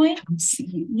 At some point?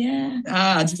 Yeah.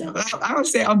 I would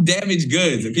say I'm damaged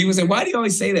goods. And people say, why do you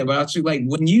always say that? But actually, like,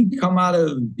 when you come out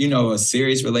of, a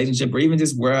serious relationship, or even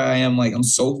just where I am, like, I'm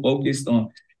so focused on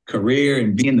career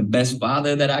and being the best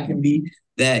father that I can be,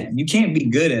 that you can't be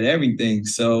good at everything.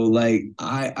 So, like,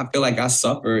 I feel like I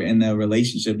suffer in the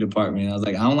relationship department. I was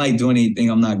like, I don't like doing anything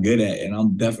I'm not good at, and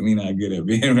I'm definitely not good at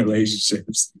being in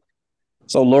relationships.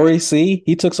 So Lori, see,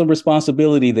 he took some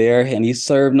responsibility there, and he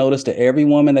served notice to every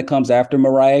woman that comes after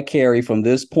Mariah Carey from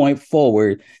this point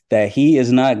forward that he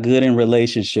is not good in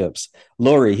relationships.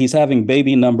 Lori, he's having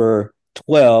baby number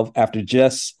 12 after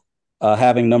just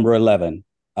having number 11.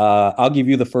 I'll give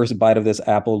you the first bite of this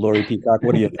apple, Lori Peacock.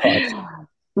 What are your thoughts?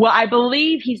 Well, I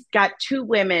believe he's got 2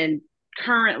 women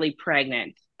currently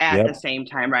pregnant at the Yep. same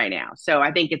time right now. So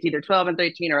I think it's either 12 and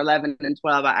 13 or 11 and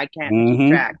 12. I can't keep Mm-hmm.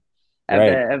 track of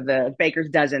Right. the baker's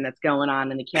dozen that's going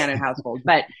on in the Cannon household.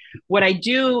 But what I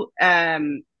do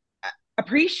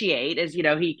appreciate is,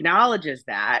 he acknowledges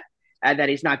that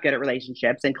he's not good at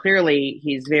relationships, and clearly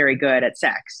he's very good at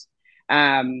sex.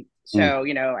 So,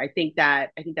 I think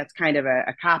that's kind of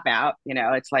a cop out.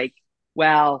 It's like,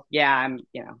 well, yeah, I'm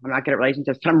not good at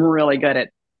relationships, but I'm really good at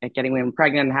getting women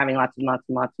pregnant and having lots and lots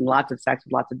and lots and lots of sex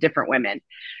with lots of different women.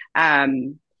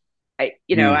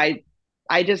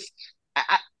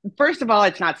 First of all,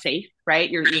 it's not safe, right?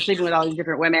 You're sleeping with all these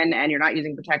different women and you're not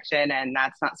using protection, and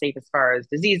that's not safe as far as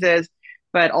diseases.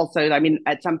 But also, I mean,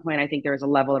 at some point, I think there is a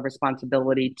level of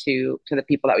responsibility to the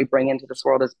people that we bring into this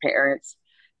world as parents.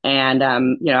 And,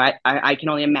 I can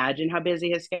only imagine how busy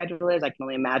his schedule is. I can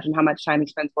only imagine how much time he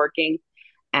spends working.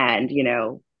 And,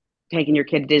 taking your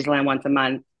kid to Disneyland once a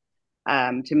month,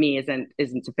 to me,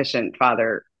 isn't sufficient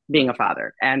being a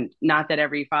father. And not that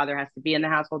every father has to be in the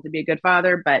household to be a good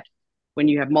father, but when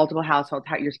you have multiple households,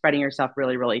 you're spreading yourself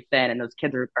really, really thin, and those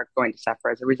kids are going to suffer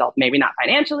as a result. Maybe not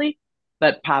financially,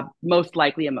 but most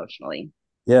likely emotionally.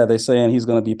 Yeah, they're saying he's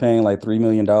going to be paying like $3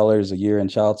 million a year in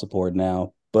child support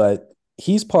now, but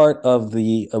he's part of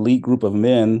the elite group of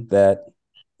men that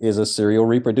is a serial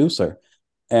reproducer.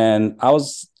 And I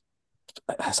was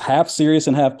half serious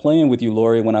and half playing with you,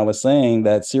 Lori, when I was saying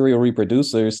that serial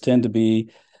reproducers tend to be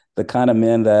the kind of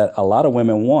men that a lot of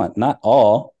women want. Not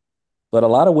all, but a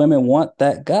lot of women want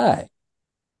that guy.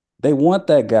 They want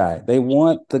that guy. They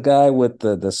want the guy with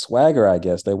the swagger, I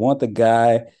guess. They want the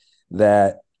guy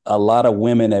that a lot of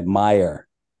women admire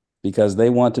because they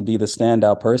want to be the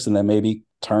standout person that maybe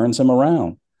turns him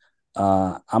around.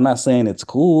 I'm not saying it's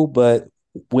cool, but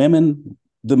women,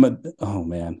 oh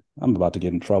man, I'm about to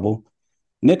get in trouble.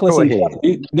 Nicholas and Jeff,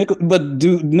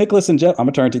 Nicholas and Jeff, I'm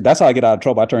gonna turn to, that's how I get out of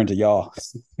trouble. I turn to y'all.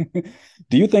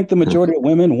 Do you think the majority of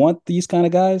women want these kind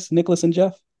of guys, Nicholas and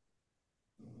Jeff?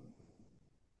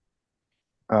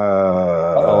 I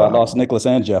lost Nicholas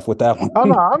and Jeff with that one. Oh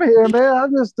no, I'm here, man.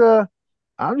 I'm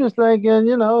just thinking,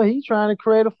 he's trying to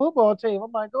create a football team.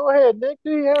 I'm like, go ahead, Nick,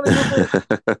 do you handle your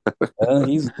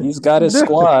business? He's got his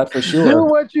squad for sure. Do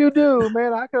what you do,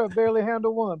 man. I could have barely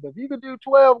handled one, but if you could do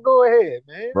 12, go ahead,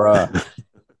 man.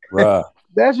 Bruh.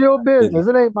 That's your business.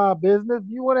 It ain't my business. If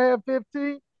you want to have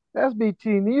 15, that's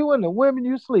between you and the women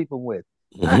you sleeping with.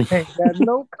 I ain't got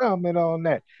no comment on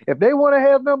that. If they want to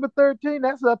have number 13,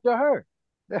 that's up to her.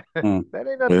 That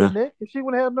ain't up to Nick. If she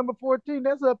want to have number 14,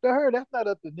 that's up to her. That's not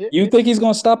up to Nick. You think he's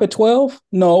going to stop at 12?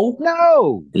 No.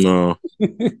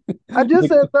 I just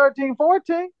said 13,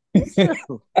 14.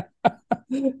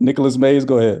 Nicholas Mays,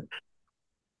 go ahead.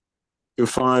 You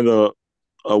find a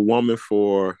woman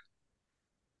for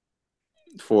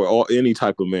any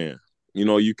type of man.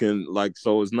 You can, like,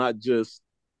 so it's not just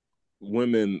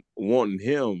women wanting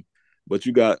him, but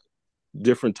you got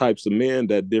different types of men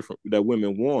that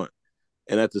women want.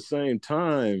 And at the same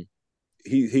time,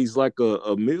 he's like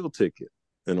a meal ticket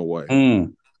in a way.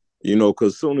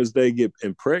 Because as soon as they get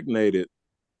impregnated,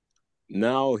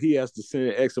 now he has to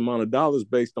send X amount of dollars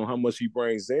based on how much he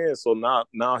brings in. So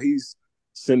now he's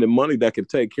sending money that can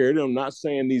take care of them. Not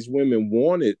saying these women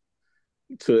want it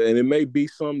to, and it may be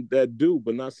some that do,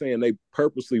 but not saying they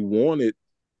purposely wanted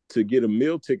to get a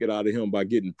meal ticket out of him by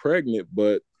getting pregnant,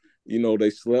 but they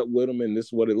slept with him, and this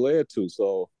is what it led to.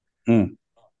 So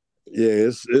yeah,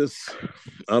 it's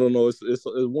I don't know, it's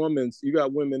women. You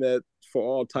got women that for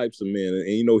all types of men,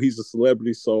 and he's a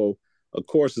celebrity, so of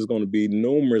course there's going to be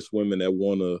numerous women that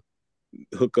want to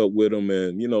hook up with him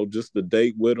and just to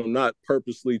date with him, not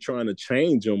purposely trying to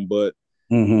change him, but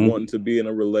wanting to be in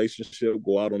a relationship,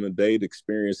 go out on a date,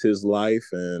 experience his life,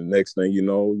 and next thing you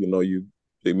know,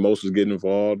 the emotions get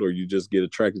involved, or you just get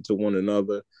attracted to one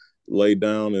another, lay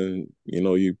down, and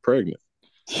you're pregnant.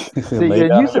 See,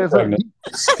 yeah, you said something.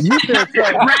 You said something.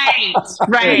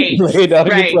 Right.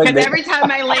 Because every time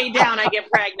I lay down, I get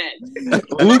pregnant.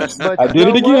 Oops, I did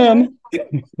it again.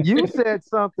 You said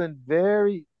something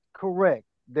very correct.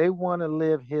 They want to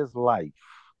live his life.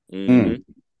 Mm-hmm.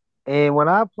 And when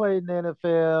I played in the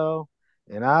NFL,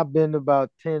 and I've been to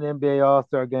about 10 NBA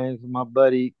All-Star games, my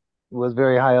buddy was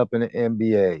very high up in the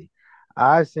NBA.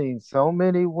 I've seen so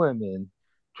many women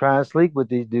try and sleep with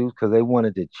these dudes because they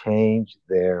wanted to change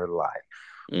their life.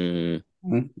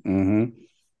 Mm-hmm. Mm-hmm.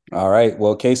 All right.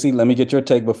 Well, Casey, let me get your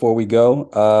take before we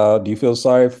go. Do you feel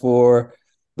sorry for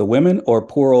the women or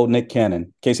poor old Nick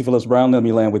Cannon? Casey Phillips Brown, let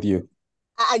me land with you.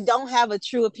 I don't have a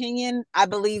true opinion. I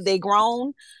believe they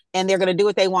grown and they're going to do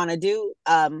what they want to do.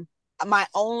 My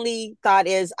only thought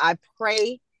is I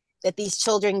pray that these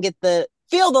children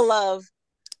feel the love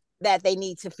that they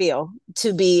need to feel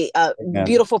to be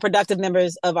beautiful, productive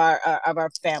members of our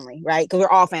family, right? Because we're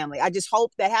all family. I just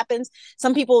hope that happens.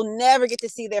 Some people never get to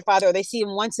see their father, or they see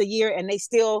him once a year and they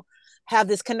still have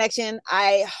this connection.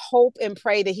 I hope and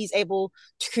pray that he's able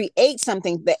to create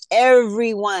something that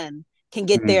everyone can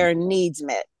get their needs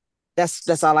met.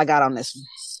 That's all I got on this one.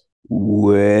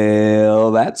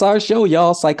 Well, that's our show,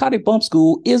 y'all. Psychotic Bump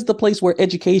School is the place where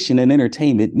education and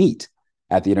entertainment meet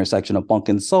at the intersection of funk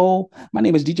and soul. My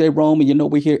name is DJ Rome, and you know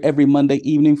we're here every Monday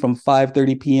evening from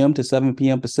 5:30 p.m. to 7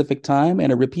 p.m. Pacific time,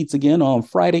 and it repeats again on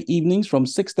Friday evenings from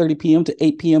 6:30 p.m. to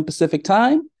 8 p.m. Pacific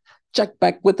time. Check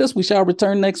back with us. We shall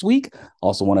return next week.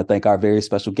 Also want to thank our very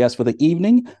special guests for the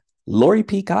evening, Lori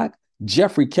Peacock,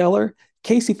 Jeffrey Keller,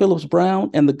 Casey Phillips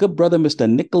Brown, and the good brother, Mr.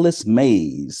 Nicholas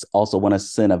Mays. Also want to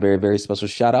send a very, very special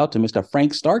shout out to Mr.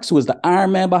 Frank Starks, who is the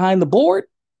Iron Man behind the board.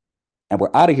 And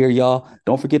we're out of here, y'all.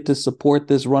 Don't forget to support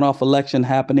this runoff election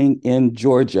happening in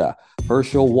Georgia.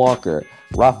 Herschel Walker,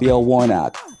 Raphael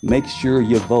Warnock. Make sure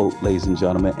you vote, ladies and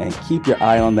gentlemen, and keep your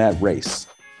eye on that race.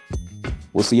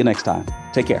 We'll see you next time.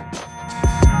 Take care.